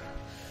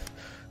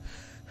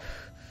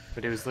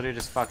 But it was literally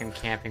just fucking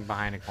camping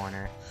behind a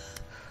corner.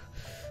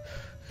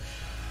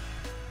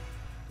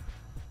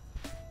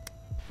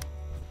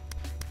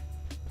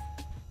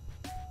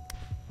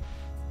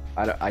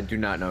 I do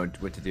not know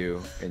what to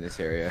do in this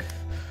area.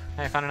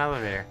 Hey, I found an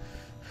elevator.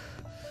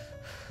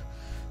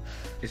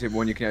 Is it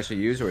one you can actually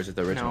use, or is it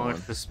the original No, one?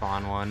 it's the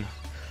spawn one.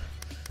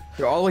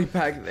 They're all the way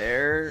back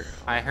there.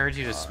 I heard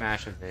you just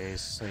smash a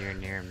vase, so you're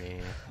near me.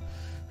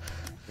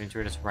 Means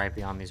we're just right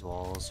beyond these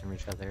walls from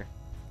each other.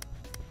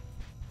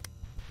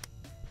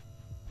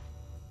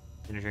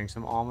 Gonna drink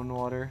some almond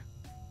water.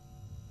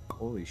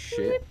 Holy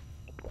shit.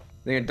 I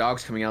think a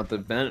dog's coming out the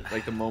vent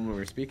like the moment we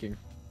were speaking.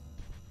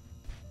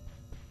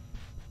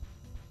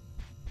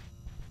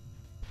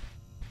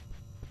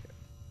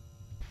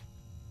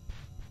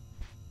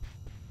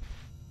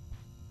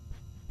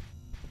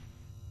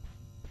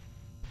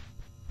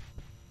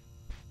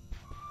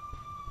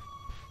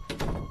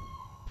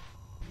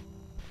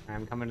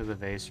 I'm coming to the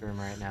vase room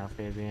right now,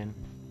 Fabian.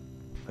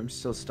 I'm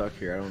still stuck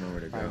here. I don't know where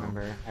to go. I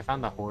remember. I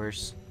found the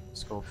horse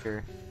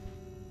sculpture.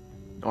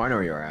 Oh, I know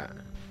where you're at.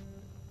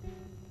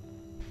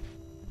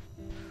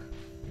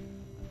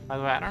 By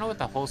the way, I don't know what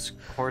the whole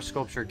horse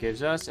sculpture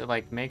gives us. It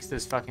like makes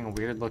this fucking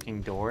weird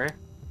looking door.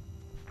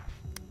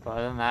 But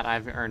other than that,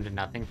 I've earned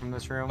nothing from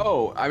this room.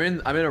 Oh, I'm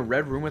in a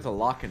red room with a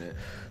lock in it.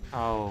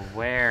 Oh,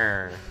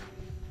 where?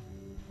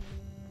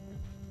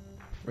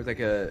 Where's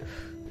like a,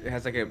 it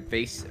has like a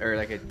vase or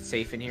like a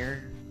safe in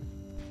here.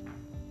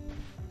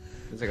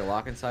 There's like a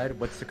lock inside.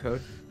 What's the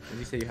code? Did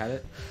you say you had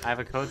it? I have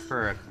a code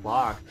for a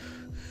clock.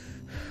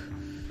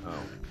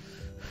 Oh,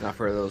 not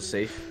for a little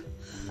safe.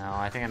 No,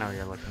 I think I know what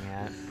you're looking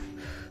at.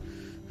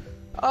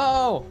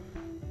 Oh,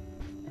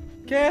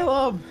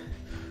 Caleb!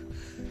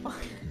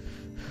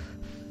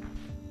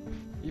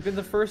 You've been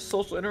the first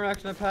social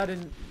interaction I've had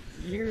in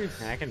years.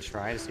 I can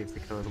try to see if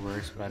the code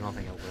works, but I don't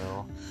think it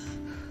will.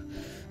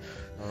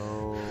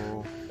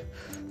 Oh.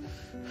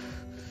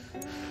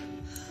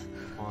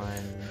 1,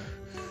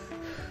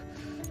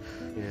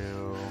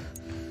 2,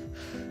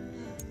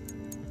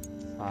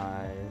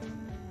 5.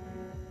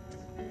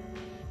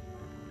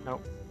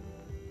 Nope.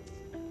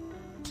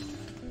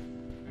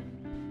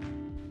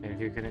 Maybe if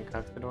you couldn't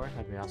cut the door,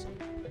 that'd be awesome.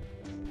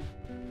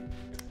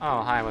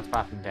 Oh, hi, what's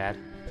poppin', Dad?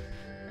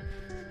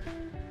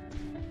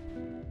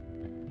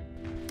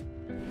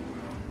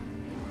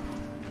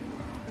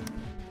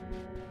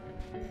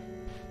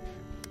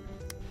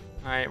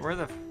 Alright, where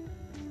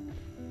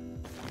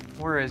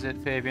is it,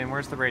 Fabian?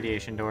 Where's the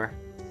radiation door?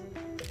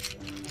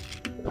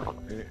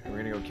 We're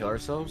gonna go kill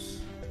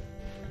ourselves?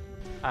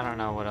 I don't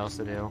know what else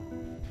to do.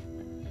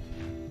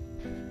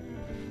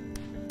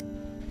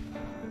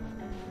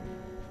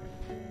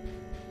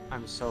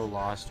 I'm so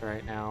lost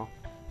right now.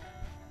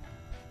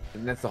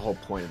 And that's the whole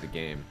point of the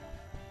game.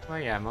 Well,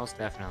 yeah, most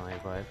definitely,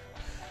 but...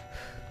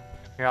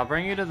 Here, I'm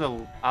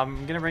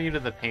gonna bring you to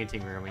the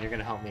painting room, and you're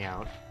gonna help me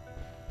out.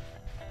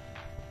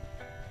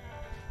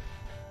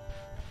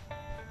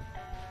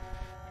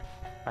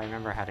 If I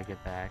remember how to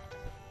get back.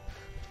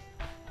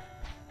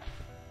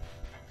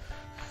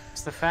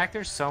 It's the fact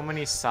there's so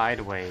many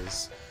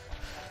sideways,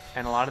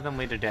 and a lot of them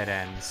lead to dead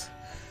ends,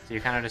 so you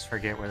kind of just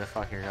forget where the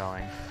fuck you're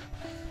going.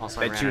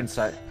 Also, I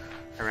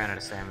ran out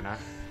of stamina.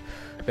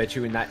 I bet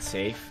you in that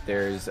safe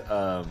there's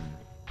a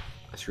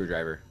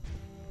screwdriver.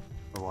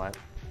 For what?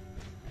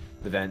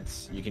 The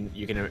vents. You can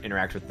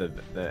interact with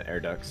the air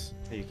ducts.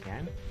 So you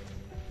can?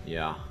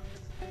 Yeah.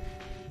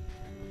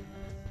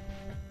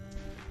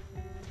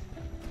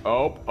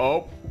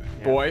 Oh,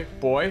 Yeah.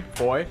 boy.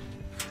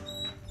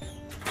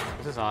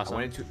 This is awesome.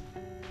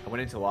 I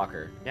went into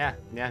locker. Yeah,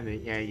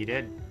 you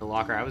did. The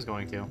locker I was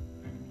going to.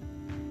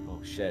 Oh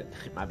shit,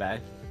 my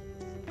bad.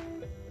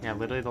 Yeah,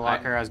 literally the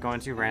locker I was going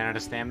to ran out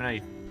of stamina.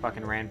 You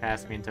fucking ran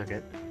past me and took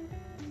it.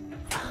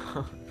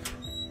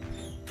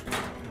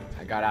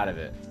 I got out of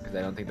it because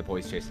I don't think the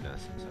boy's chasing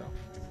us. So.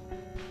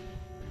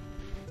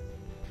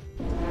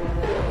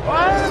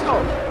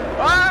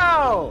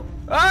 Oh!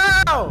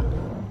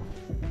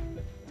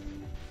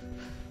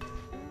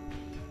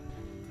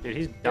 Dude,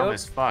 he's dumb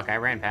as fuck. I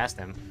ran past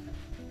him.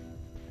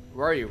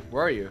 Where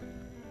are you?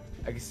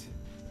 I guess.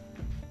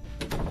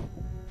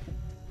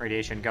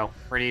 Radiation, go.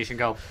 Radiation,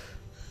 go.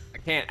 I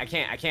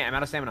can't. I'm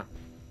out of stamina.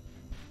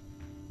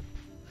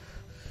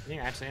 Can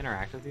you actually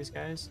interact with these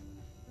guys?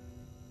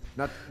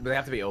 Not. They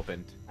have to be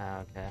opened.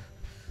 Oh, okay.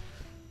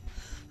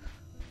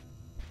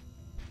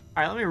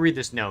 Alright, let me read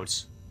this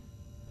notes.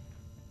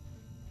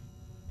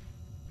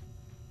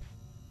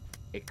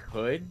 It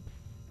could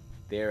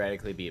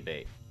theoretically be a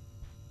bait.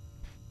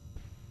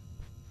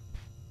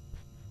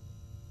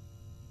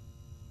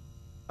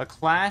 A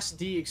Class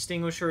D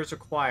extinguisher is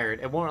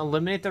required. It won't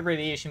eliminate the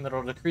radiation, but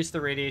it'll decrease the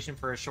radiation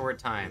for a short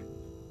time.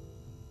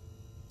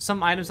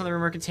 Some items in the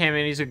room are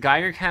contaminated. Use a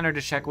Geiger counter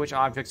to check which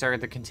objects are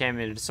the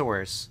contaminated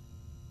source.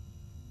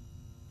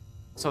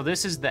 So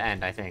this is the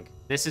end, I think.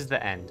 This is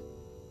the end.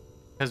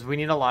 Because we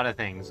need a lot of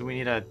things. We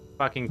need a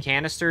fucking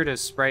canister to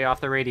spray off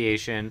the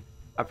radiation,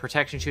 a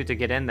protection chute to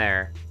get in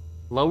there,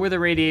 lower the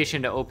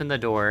radiation to open the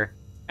door,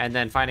 and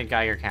then find a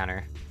Geiger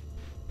counter.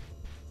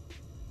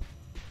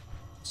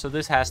 So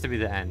this has to be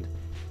the end.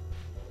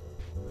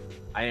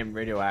 I am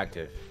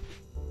radioactive.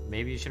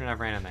 Maybe you shouldn't have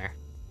ran in there.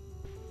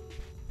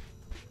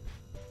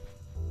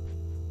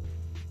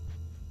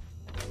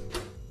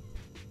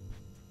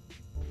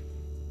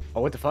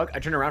 Oh, what the fuck? I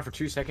turned around for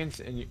 2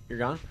 seconds and you're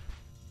gone?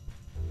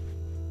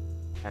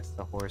 That's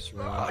the horse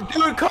room. Oh,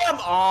 dude, come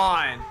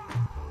on!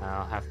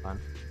 Oh, have fun.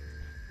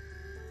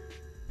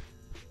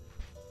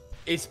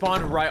 It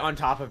spawned right on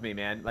top of me,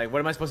 man. Like, what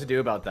am I supposed to do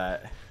about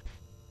that?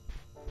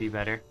 Be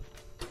better.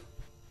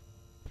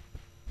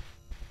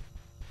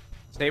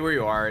 Stay where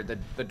you are. The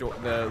door,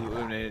 the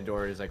illuminated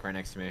door is like right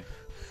next to me.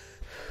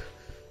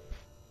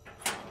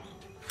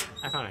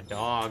 I found a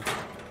dog.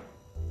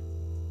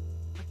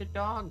 What did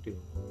dog do?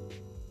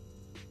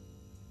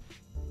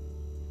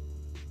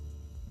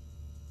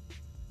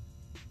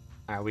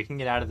 Alright, we can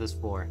get out of this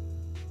floor.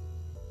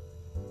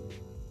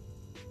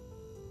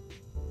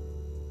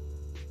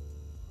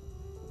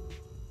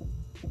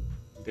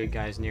 Good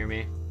guys near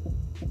me.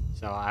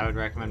 So I would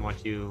recommend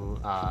once you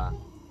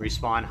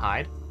respawn,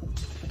 hide.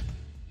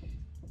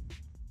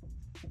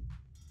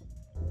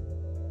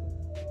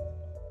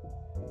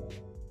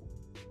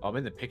 Oh, I'm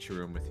in the picture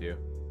room with you.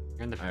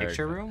 You're in the I heard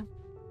picture that. room?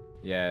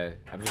 Yeah,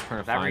 I'm just trying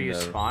to Is that where find you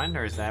spawned,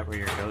 or is that where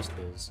your ghost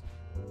is?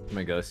 where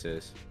my ghost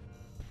is.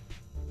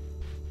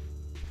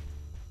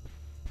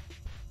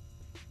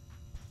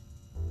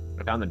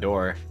 I found the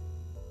door.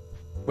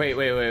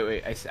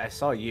 Wait. I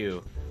saw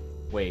you.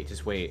 Wait,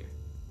 just wait.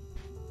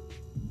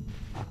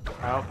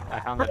 Oh, I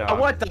found the dog.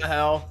 What the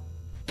hell?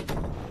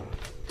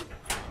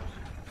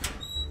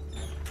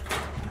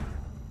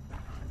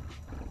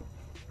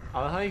 I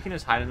love how you can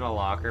just hide in a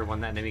locker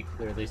when the enemy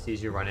clearly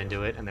sees you run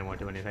into it and they won't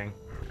do anything.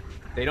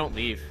 They don't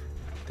leave.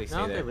 They stay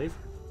No, there. they leave.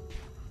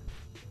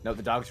 No,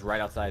 the dog's right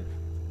outside.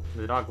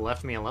 The dog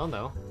left me alone,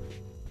 though.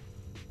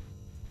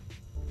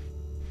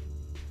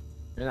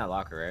 You're in that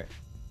locker, right?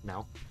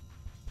 No.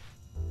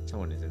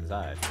 Someone is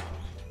inside.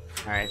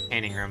 Alright,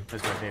 painting room.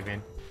 This is where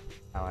Fabian.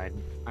 Oh,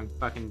 I'm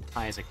fucking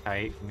high as a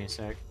kite. Give me a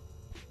sec.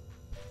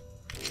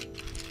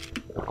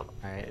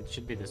 Alright, it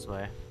should be this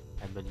way.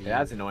 I believe. Yeah,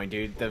 that's annoying,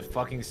 dude. The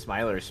fucking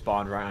smiler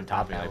spawned right on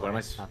top of me. Not Like, that what am I?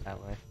 way, Not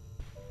that way.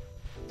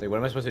 Like, what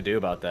am I supposed to do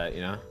about that?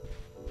 You know?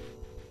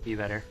 Be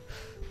better.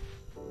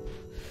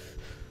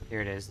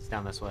 Here it is. It's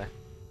down this way.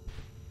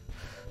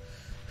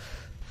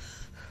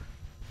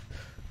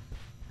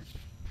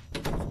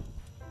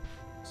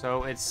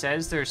 So it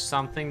says there's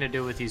something to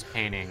do with these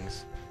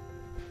paintings.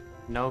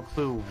 No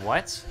clue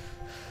what,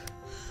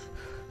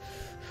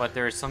 but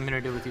there is something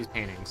to do with these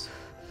paintings.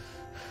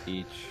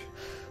 Beach,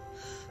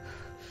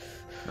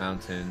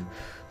 mountain,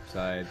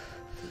 side.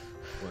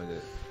 What is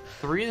it?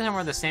 3 of them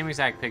are the same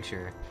exact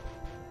picture.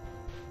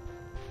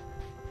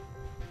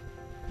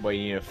 Wait,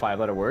 you need a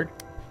 5-letter word?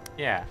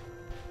 Yeah.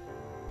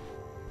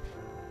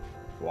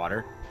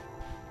 Water.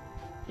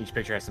 Each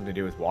picture has something to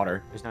do with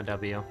water. There's no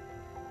W.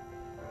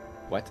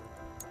 What?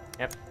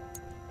 Yep.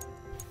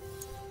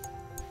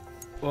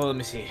 Well, let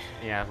me see.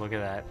 Yeah, look at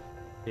that.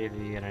 See if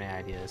you get any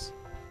ideas.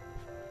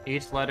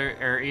 Each letter,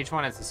 or each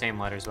one has the same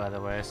letters, by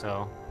the way,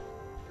 so...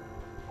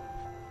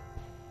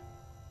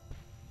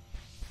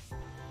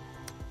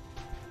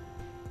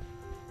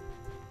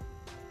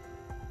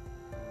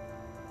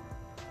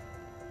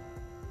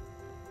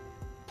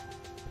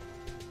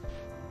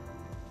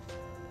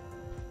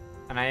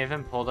 And I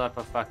even pulled up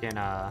a fucking,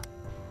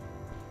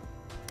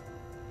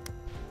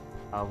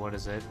 what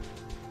is it?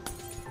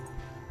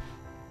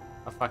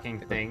 A fucking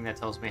thing that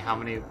tells me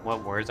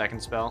what words I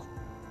can spell.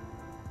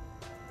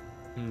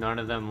 None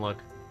of them look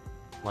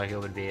like it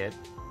would be it.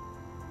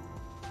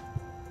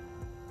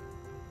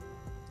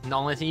 The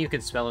only thing you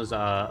could spell is,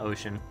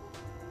 ocean.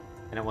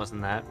 And it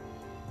wasn't that.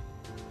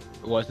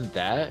 It wasn't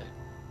that?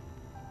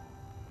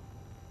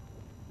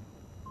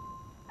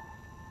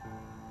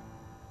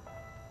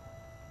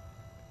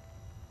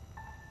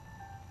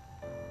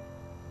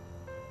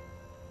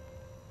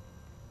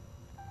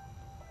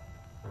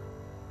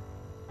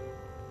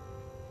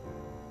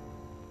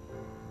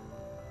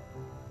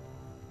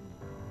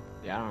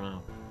 Yeah, I don't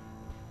know.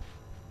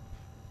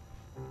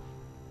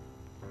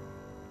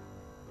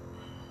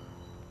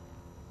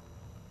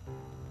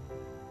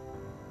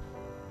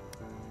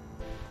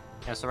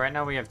 Yeah, so right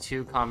now we have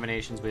 2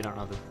 combinations we don't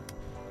know the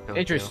code to.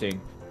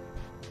 Interesting.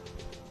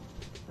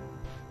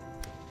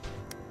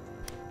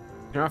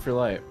 Turn off your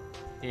light.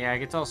 Yeah, it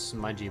gets all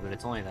smudgy, but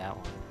it's only that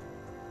one.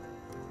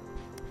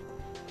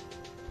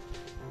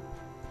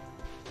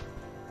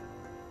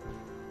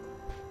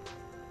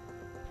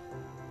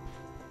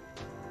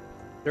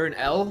 They're an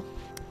L?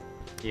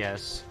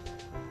 Yes.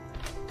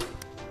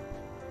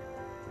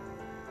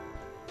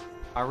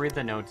 I'll read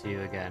the note to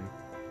you again.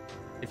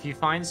 If you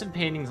find some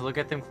paintings, look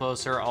at them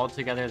closer.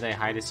 Altogether, they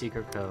hide a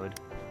secret code.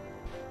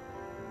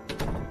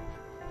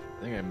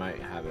 I think I might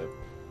have it.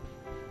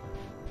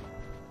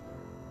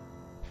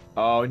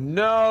 Oh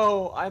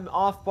no! I'm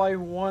off by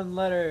 1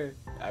 letter.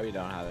 Oh, we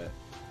don't have it.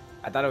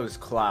 I thought it was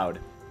cloud,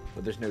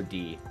 but there's no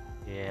D.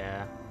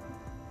 Yeah.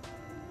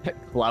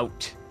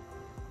 Clout.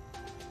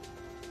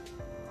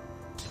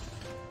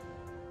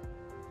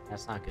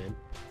 That's not good.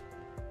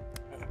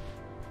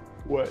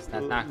 What?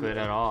 That's not good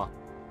at all.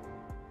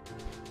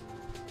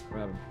 What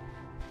happened?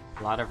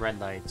 A lot of red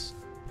lights.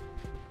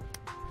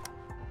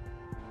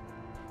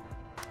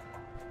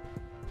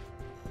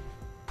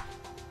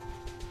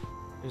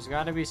 There's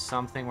got to be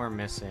something we're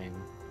missing. Is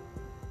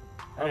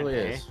that a Probably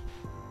day? is.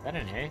 that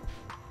an A?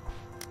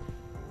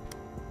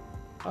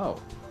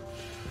 Oh.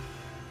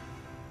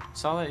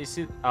 Saw that? You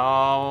see?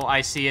 Oh,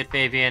 I see it,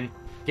 Fabian.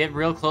 Get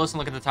real close and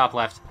look at the top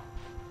left.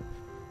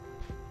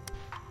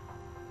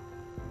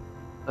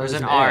 There's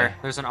an R. A.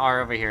 There's an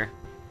R over here.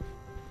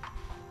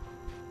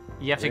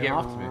 You have to Read 'em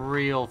get off to me.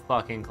 real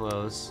fucking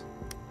close.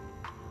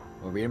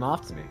 Well, read them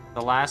off to me.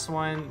 The last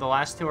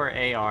two are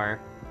AR.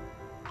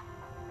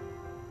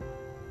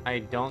 I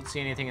don't see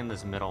anything in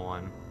this middle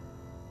one.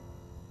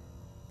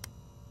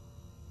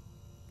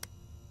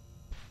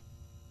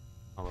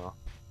 Oh well.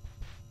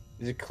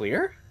 Is it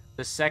clear?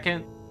 The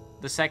second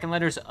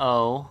letter's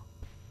O.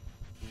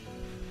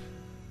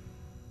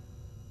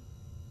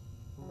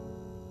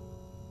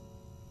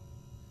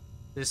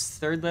 This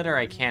third letter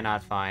I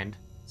cannot find,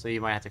 so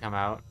you might have to come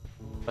out.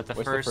 But the What's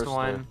the first first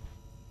one, letter?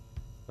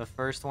 the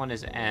first one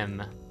is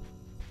M.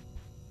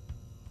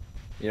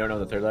 You don't know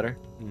the third letter?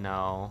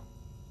 No.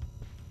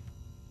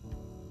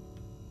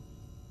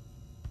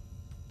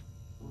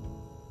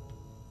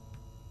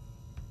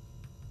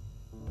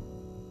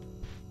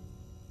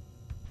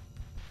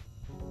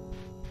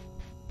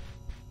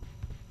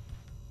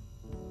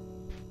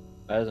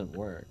 That doesn't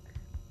work.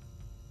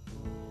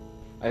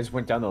 I just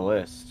went down the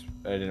list,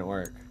 but it didn't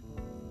work.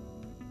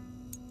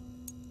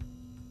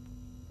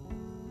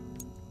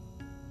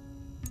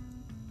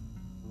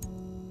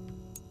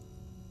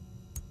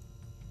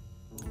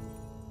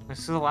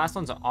 So the last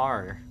one's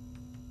R.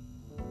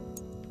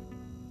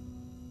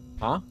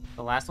 Huh?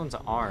 The last one's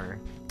R.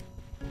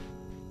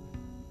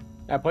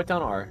 Yeah, put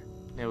down R.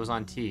 It was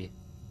on T.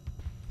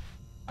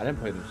 I didn't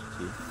put it in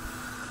T.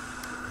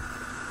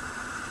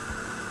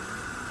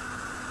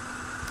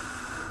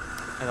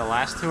 And the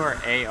last two are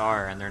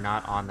AR, and they're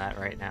not on that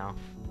right now.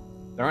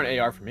 There aren't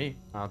AR for me.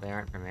 Oh, they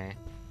aren't for me.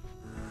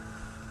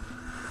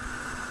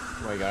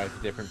 Oh my god, it's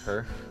a different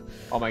per.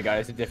 Oh my god,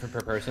 it's a different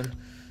per person.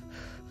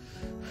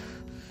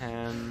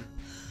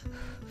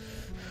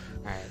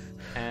 Alright.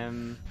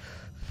 M.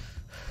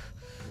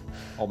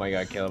 Oh my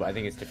god, Caleb, I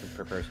think it's different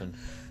per person.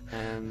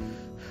 M.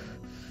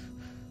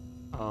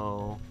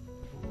 O.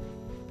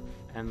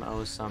 M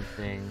O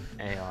something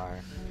AR.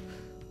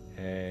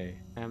 Hey.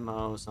 M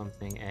O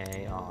something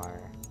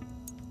AR.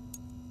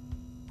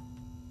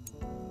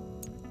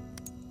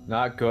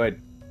 Not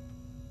good.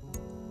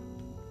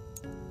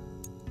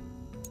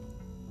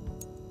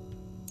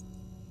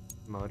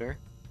 Motor.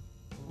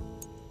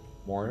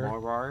 Mortar?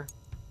 Morar.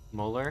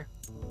 Molar.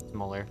 It's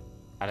molar.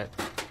 Got it.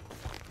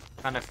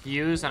 Found a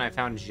fuse and I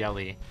found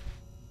jelly.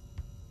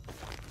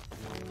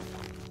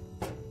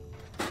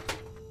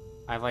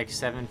 I have like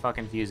 7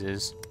 fucking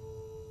fuses.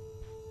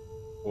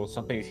 Well,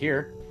 something's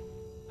here.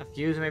 A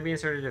fuse may be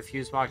inserted a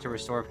fuse box to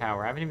restore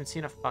power. I haven't even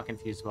seen a fucking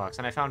fuse box.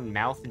 And I found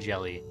mouth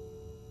jelly.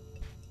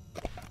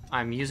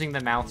 I'm using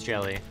the mouth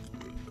jelly.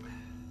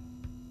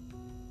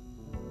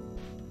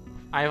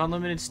 I have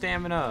unlimited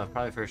stamina.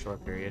 Probably for a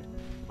short period.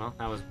 Well,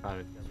 that was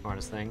probably the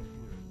smartest thing.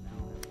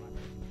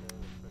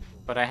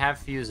 But I have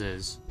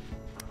fuses.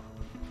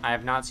 I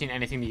have not seen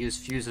anything to use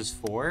fuses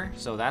for,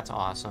 so that's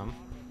awesome.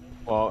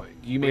 Well,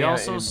 you may We have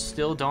also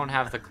still don't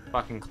have the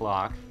fucking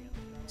clock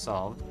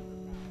solved.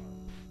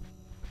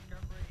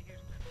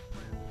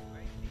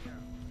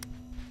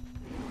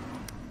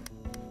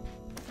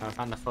 Oh, I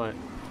found the foot.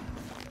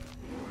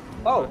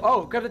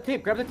 Oh, grab the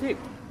tape, grab the tape.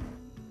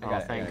 I Oh,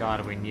 got it, thank I got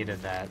God we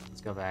needed that.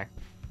 Let's go back.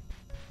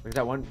 Where's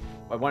that one?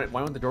 Why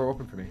won't the door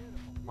open for me?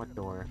 What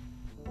door?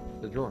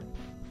 The door.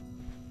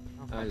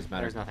 Oh, That doesn't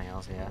matter. There's nothing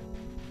else, yeah.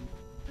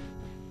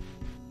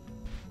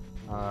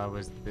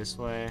 Was this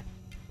way?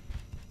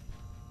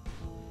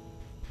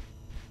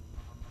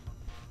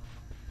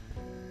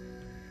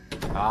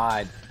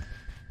 God.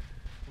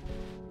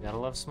 Gotta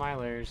love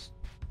Smilers.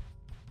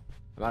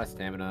 I'm out of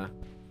stamina.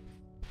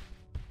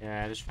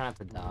 Yeah, just try not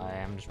to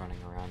die. I'm just running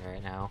around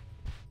right now.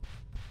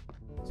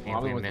 See if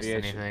Probably we with missed VH.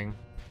 anything.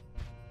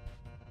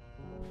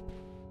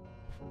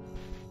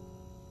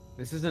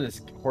 This isn't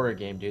a horror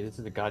game, dude. This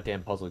is a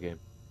goddamn puzzle game.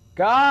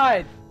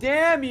 God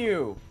damn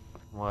you!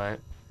 What?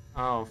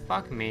 Oh,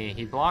 fuck me.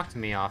 He blocked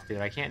me off, dude.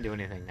 I can't do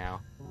anything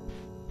now.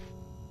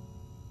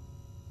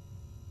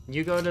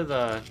 You go to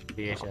the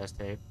VHS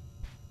tape.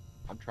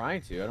 I'm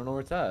trying to. I don't know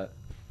where it's at.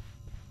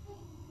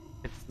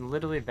 It's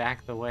literally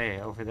back the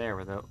way over there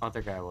where the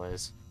other guy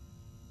was.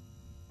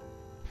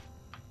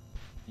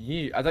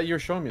 I thought you were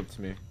showing it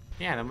to me.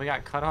 Yeah, then we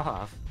got cut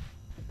off.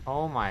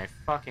 Oh my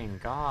fucking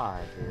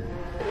god,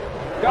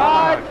 dude.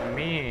 God! Fuck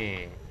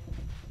me.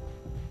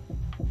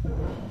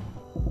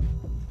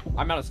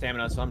 I'm out of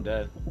stamina, so I'm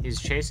dead.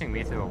 He's chasing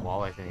me through a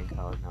wall, I think.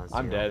 Oh, no, it's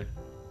I'm zero. dead.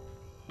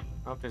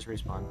 Oh, just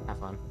respawn. Have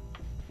fun.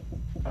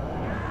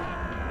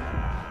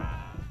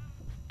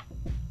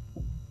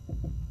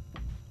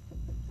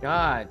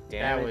 God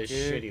damn That it, was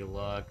dude. shitty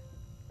luck.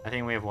 I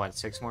think we have, what,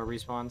 6 more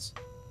respawns?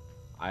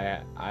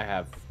 I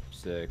have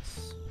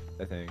 6,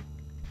 I think.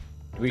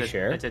 Do we It's a-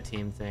 share? It's a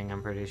team thing,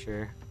 I'm pretty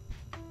sure.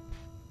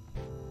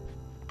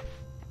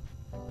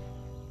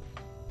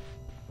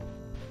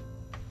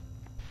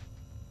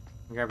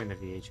 I'm grabbing the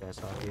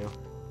VHS off you.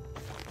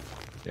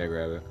 Yeah,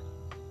 grab it.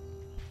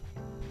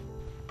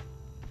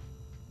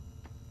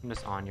 I'm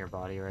just on your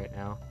body right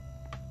now.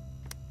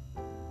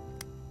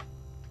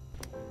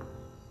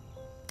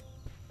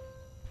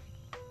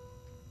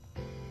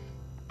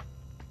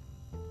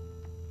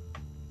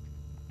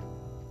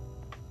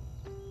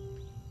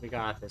 We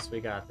got this, we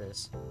got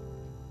this.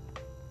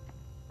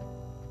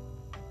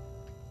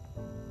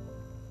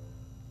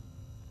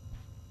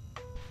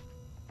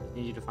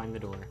 Need you to find the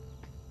door.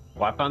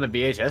 Well, I found the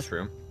VHS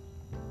room.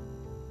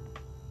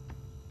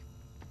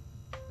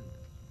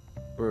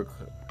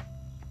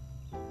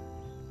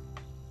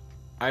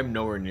 I'm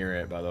nowhere near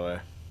it, by the way.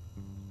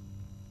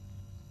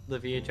 The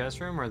VHS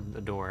room or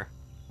the door?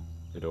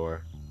 The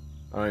door.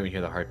 I don't even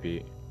hear the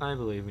heartbeat. I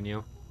believe in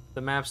you.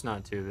 The map's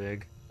not too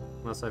big.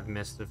 Unless I've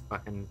missed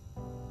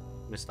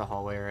a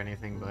hallway or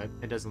anything, but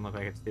it doesn't look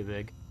like it's too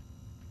big.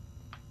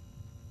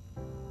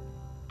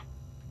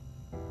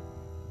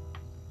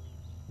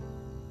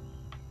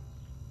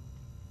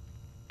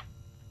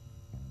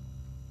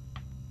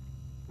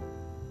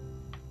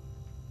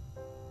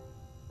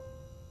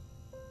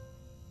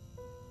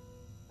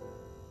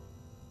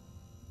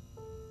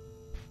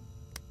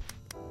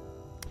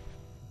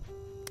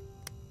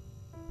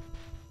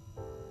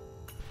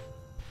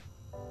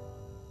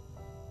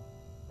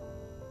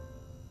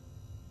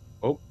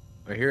 Oh,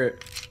 I hear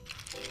it.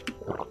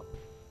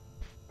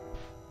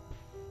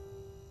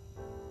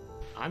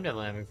 I'm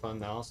definitely having fun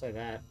though, I'll say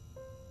that.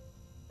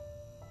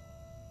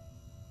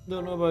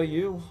 Don't know about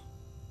you.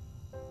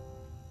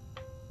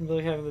 I'm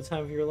really having the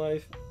time of your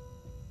life.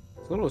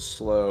 It's a little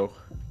slow.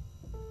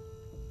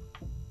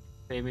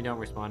 Baby, don't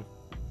respond.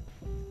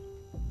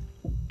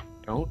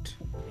 Don't?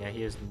 Yeah,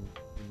 he is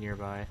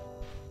nearby.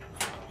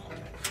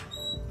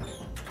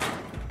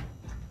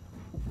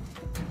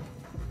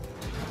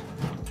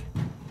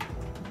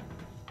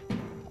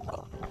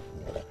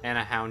 And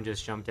a hound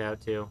just jumped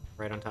out too,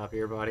 right on top of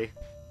your body.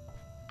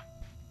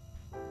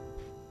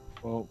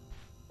 Well,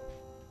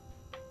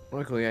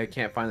 luckily I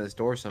can't find this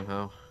door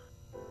somehow.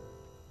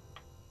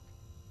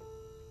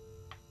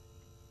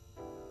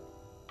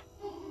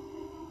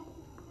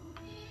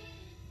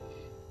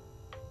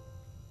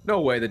 No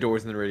way the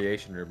door's in the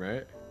radiation room,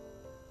 right?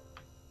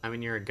 I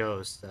mean, you're a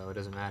ghost, so it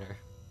doesn't matter.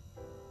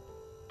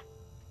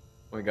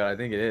 Oh my god, I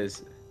think it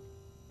is.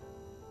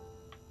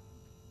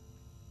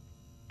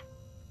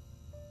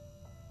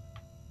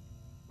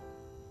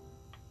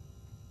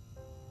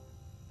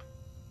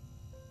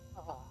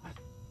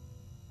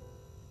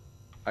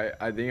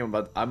 I think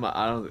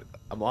I'm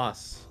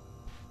lost.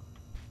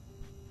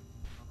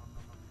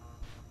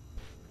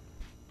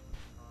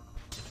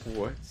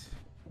 What?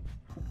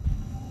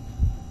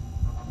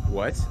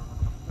 What?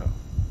 Oh.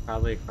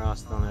 Probably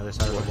across on the other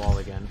side of the wall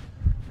again.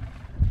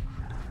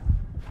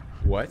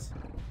 What?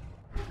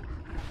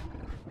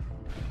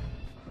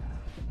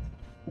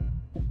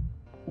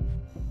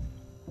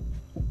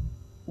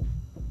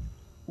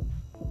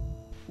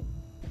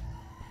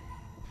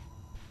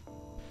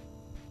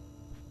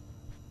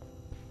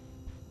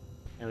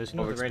 At least you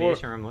know Oh, what the explore.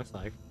 radiation room looks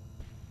like.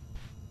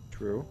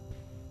 True.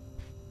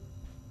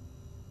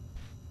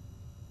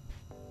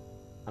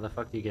 How the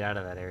fuck do you get out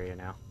of that area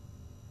now?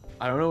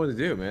 I don't know what to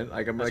do, man.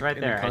 Like I'm It's like right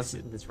in a there.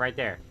 constant... It's right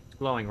there. It's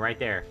glowing right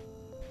there.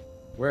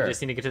 Where? You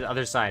just need to get to the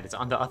other side. It's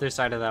on the other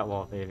side of that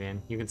wall,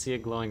 Fabian. You can see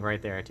it glowing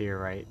right there to your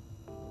right.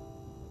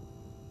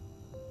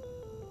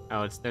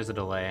 Oh, there's a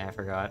delay. I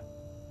forgot.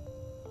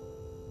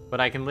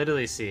 But I can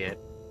literally see it.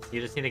 You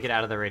just need to get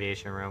out of the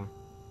radiation room.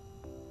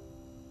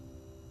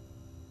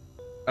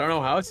 I don't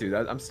know how to.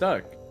 I'm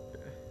stuck.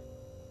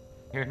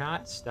 You're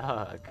not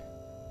stuck.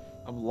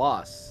 I'm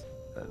lost.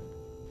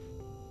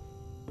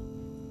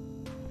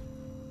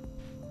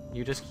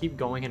 You just keep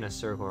going in a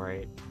circle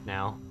right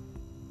now.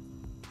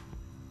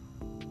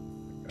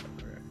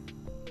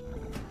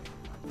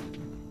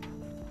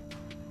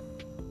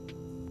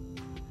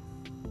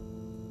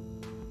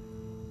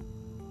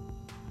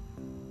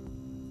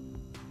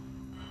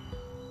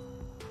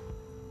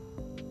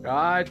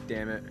 God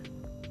damn it.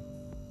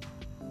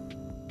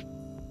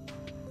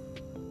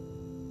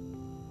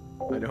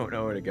 I don't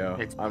know where to go.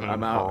 It's I'm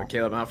out. painful.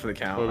 Caleb, I'm out for the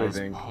count, It I is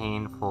think.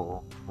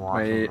 painful My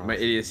watching this.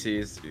 idiocy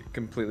is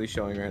completely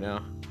showing right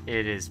now.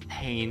 It is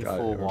painful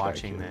God, we're back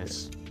watching here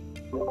this.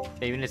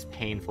 Even it's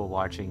painful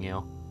watching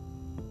you.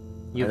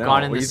 You've know.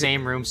 gone in What the do you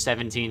same room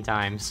 17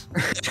 times.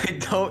 I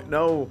don't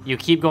know. You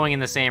keep going in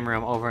the same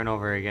room over and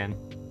over again.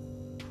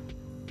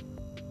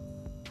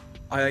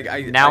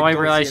 Now I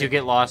don't realize see you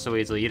get lost so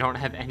easily. You don't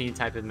have any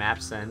type of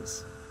map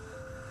sense.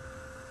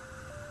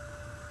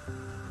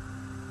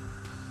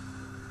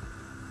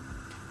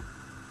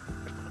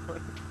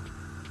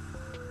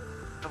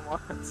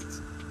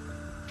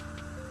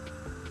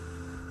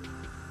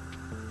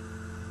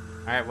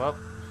 Alright, well.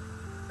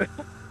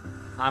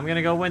 I'm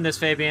gonna go win this,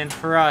 Fabian,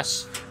 for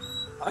us.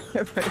 Going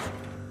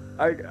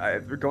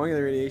in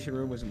the radiation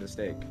room was a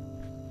mistake.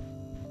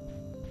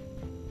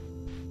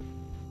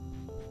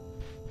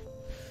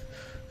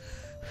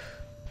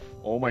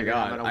 Oh my Fabian,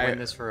 god. I'm gonna win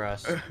this for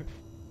us.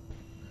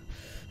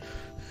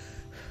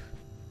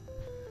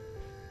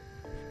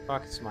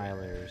 Fuck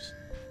Smilers.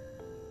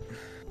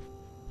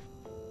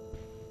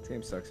 This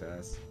game sucks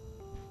ass.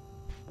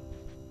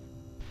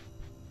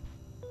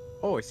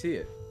 Oh, I see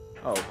it.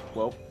 Oh,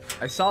 well,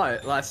 I saw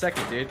it last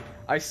second, dude.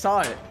 I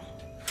saw it.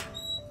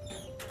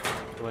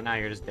 Well, now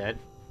you're just dead.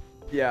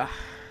 Yeah.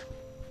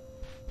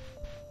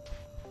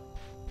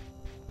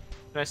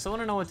 But I still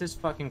want to know what this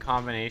fucking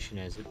combination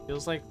is. It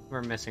feels like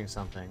we're missing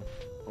something.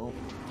 Well,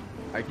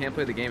 I can't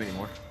play the game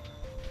anymore.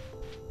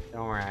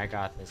 Don't worry, I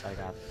got this. I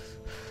got this.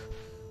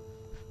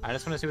 I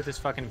just want to see what this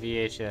fucking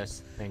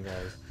VHS thing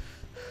does.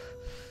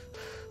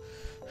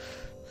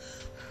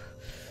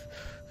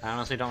 I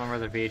honestly don't remember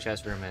where the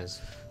VHS room is.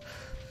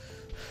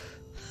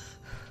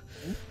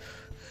 Do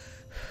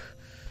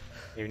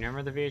you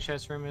remember the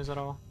VHS room is at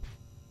all?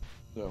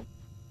 No.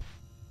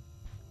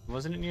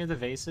 Wasn't it near the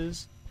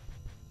vases?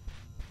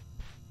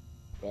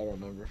 I don't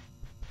remember.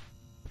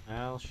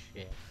 Oh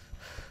shit.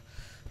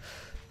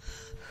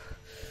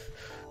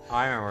 Oh,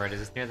 I remember where it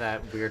is. It's near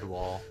that weird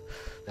wall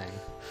thing.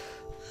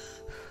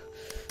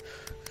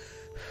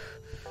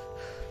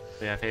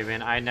 So yeah,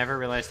 Fabian, I never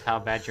realized how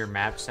bad your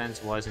map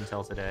sense was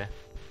until today.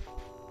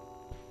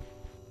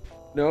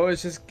 No,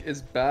 it's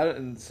bad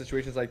in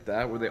situations like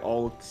that where they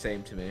all look the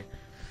same to me.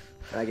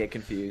 And I get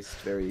confused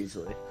very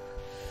easily.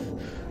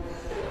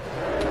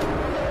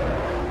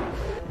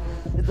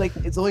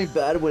 It's only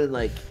bad when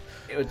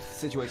it's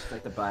situations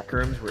like the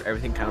Backrooms where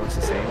everything kind of looks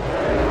the same.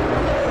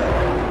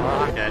 Well,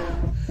 I'm dead.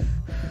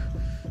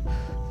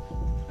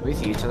 We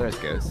see each other as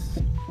ghosts.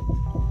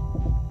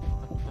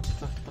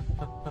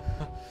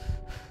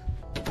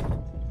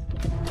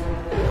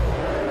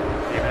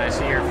 David, I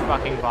see your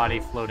fucking body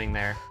floating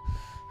there.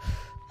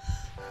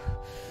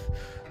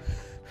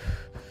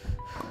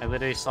 I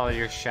literally saw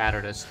your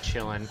shadow just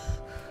chilling.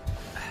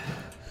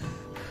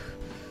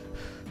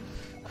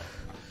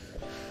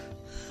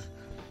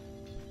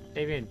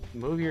 David,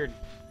 move your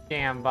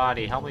damn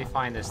body. Help me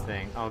find this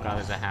thing. Oh god,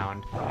 there's a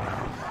hound.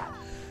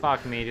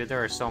 Fuck me, dude.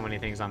 There are so many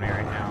things on me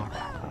right now.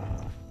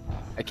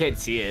 I can't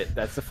see it.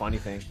 That's the funny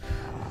thing.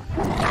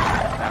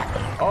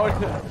 Oh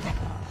no.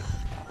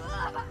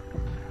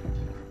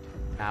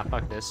 Nah,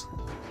 fuck this.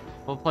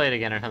 We'll play it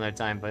again another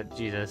time, but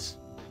Jesus.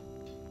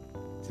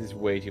 This is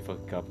way too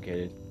fucking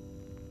complicated.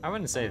 I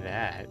wouldn't say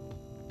that.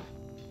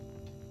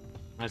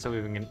 I still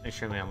we've been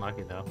extremely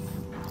unlucky though.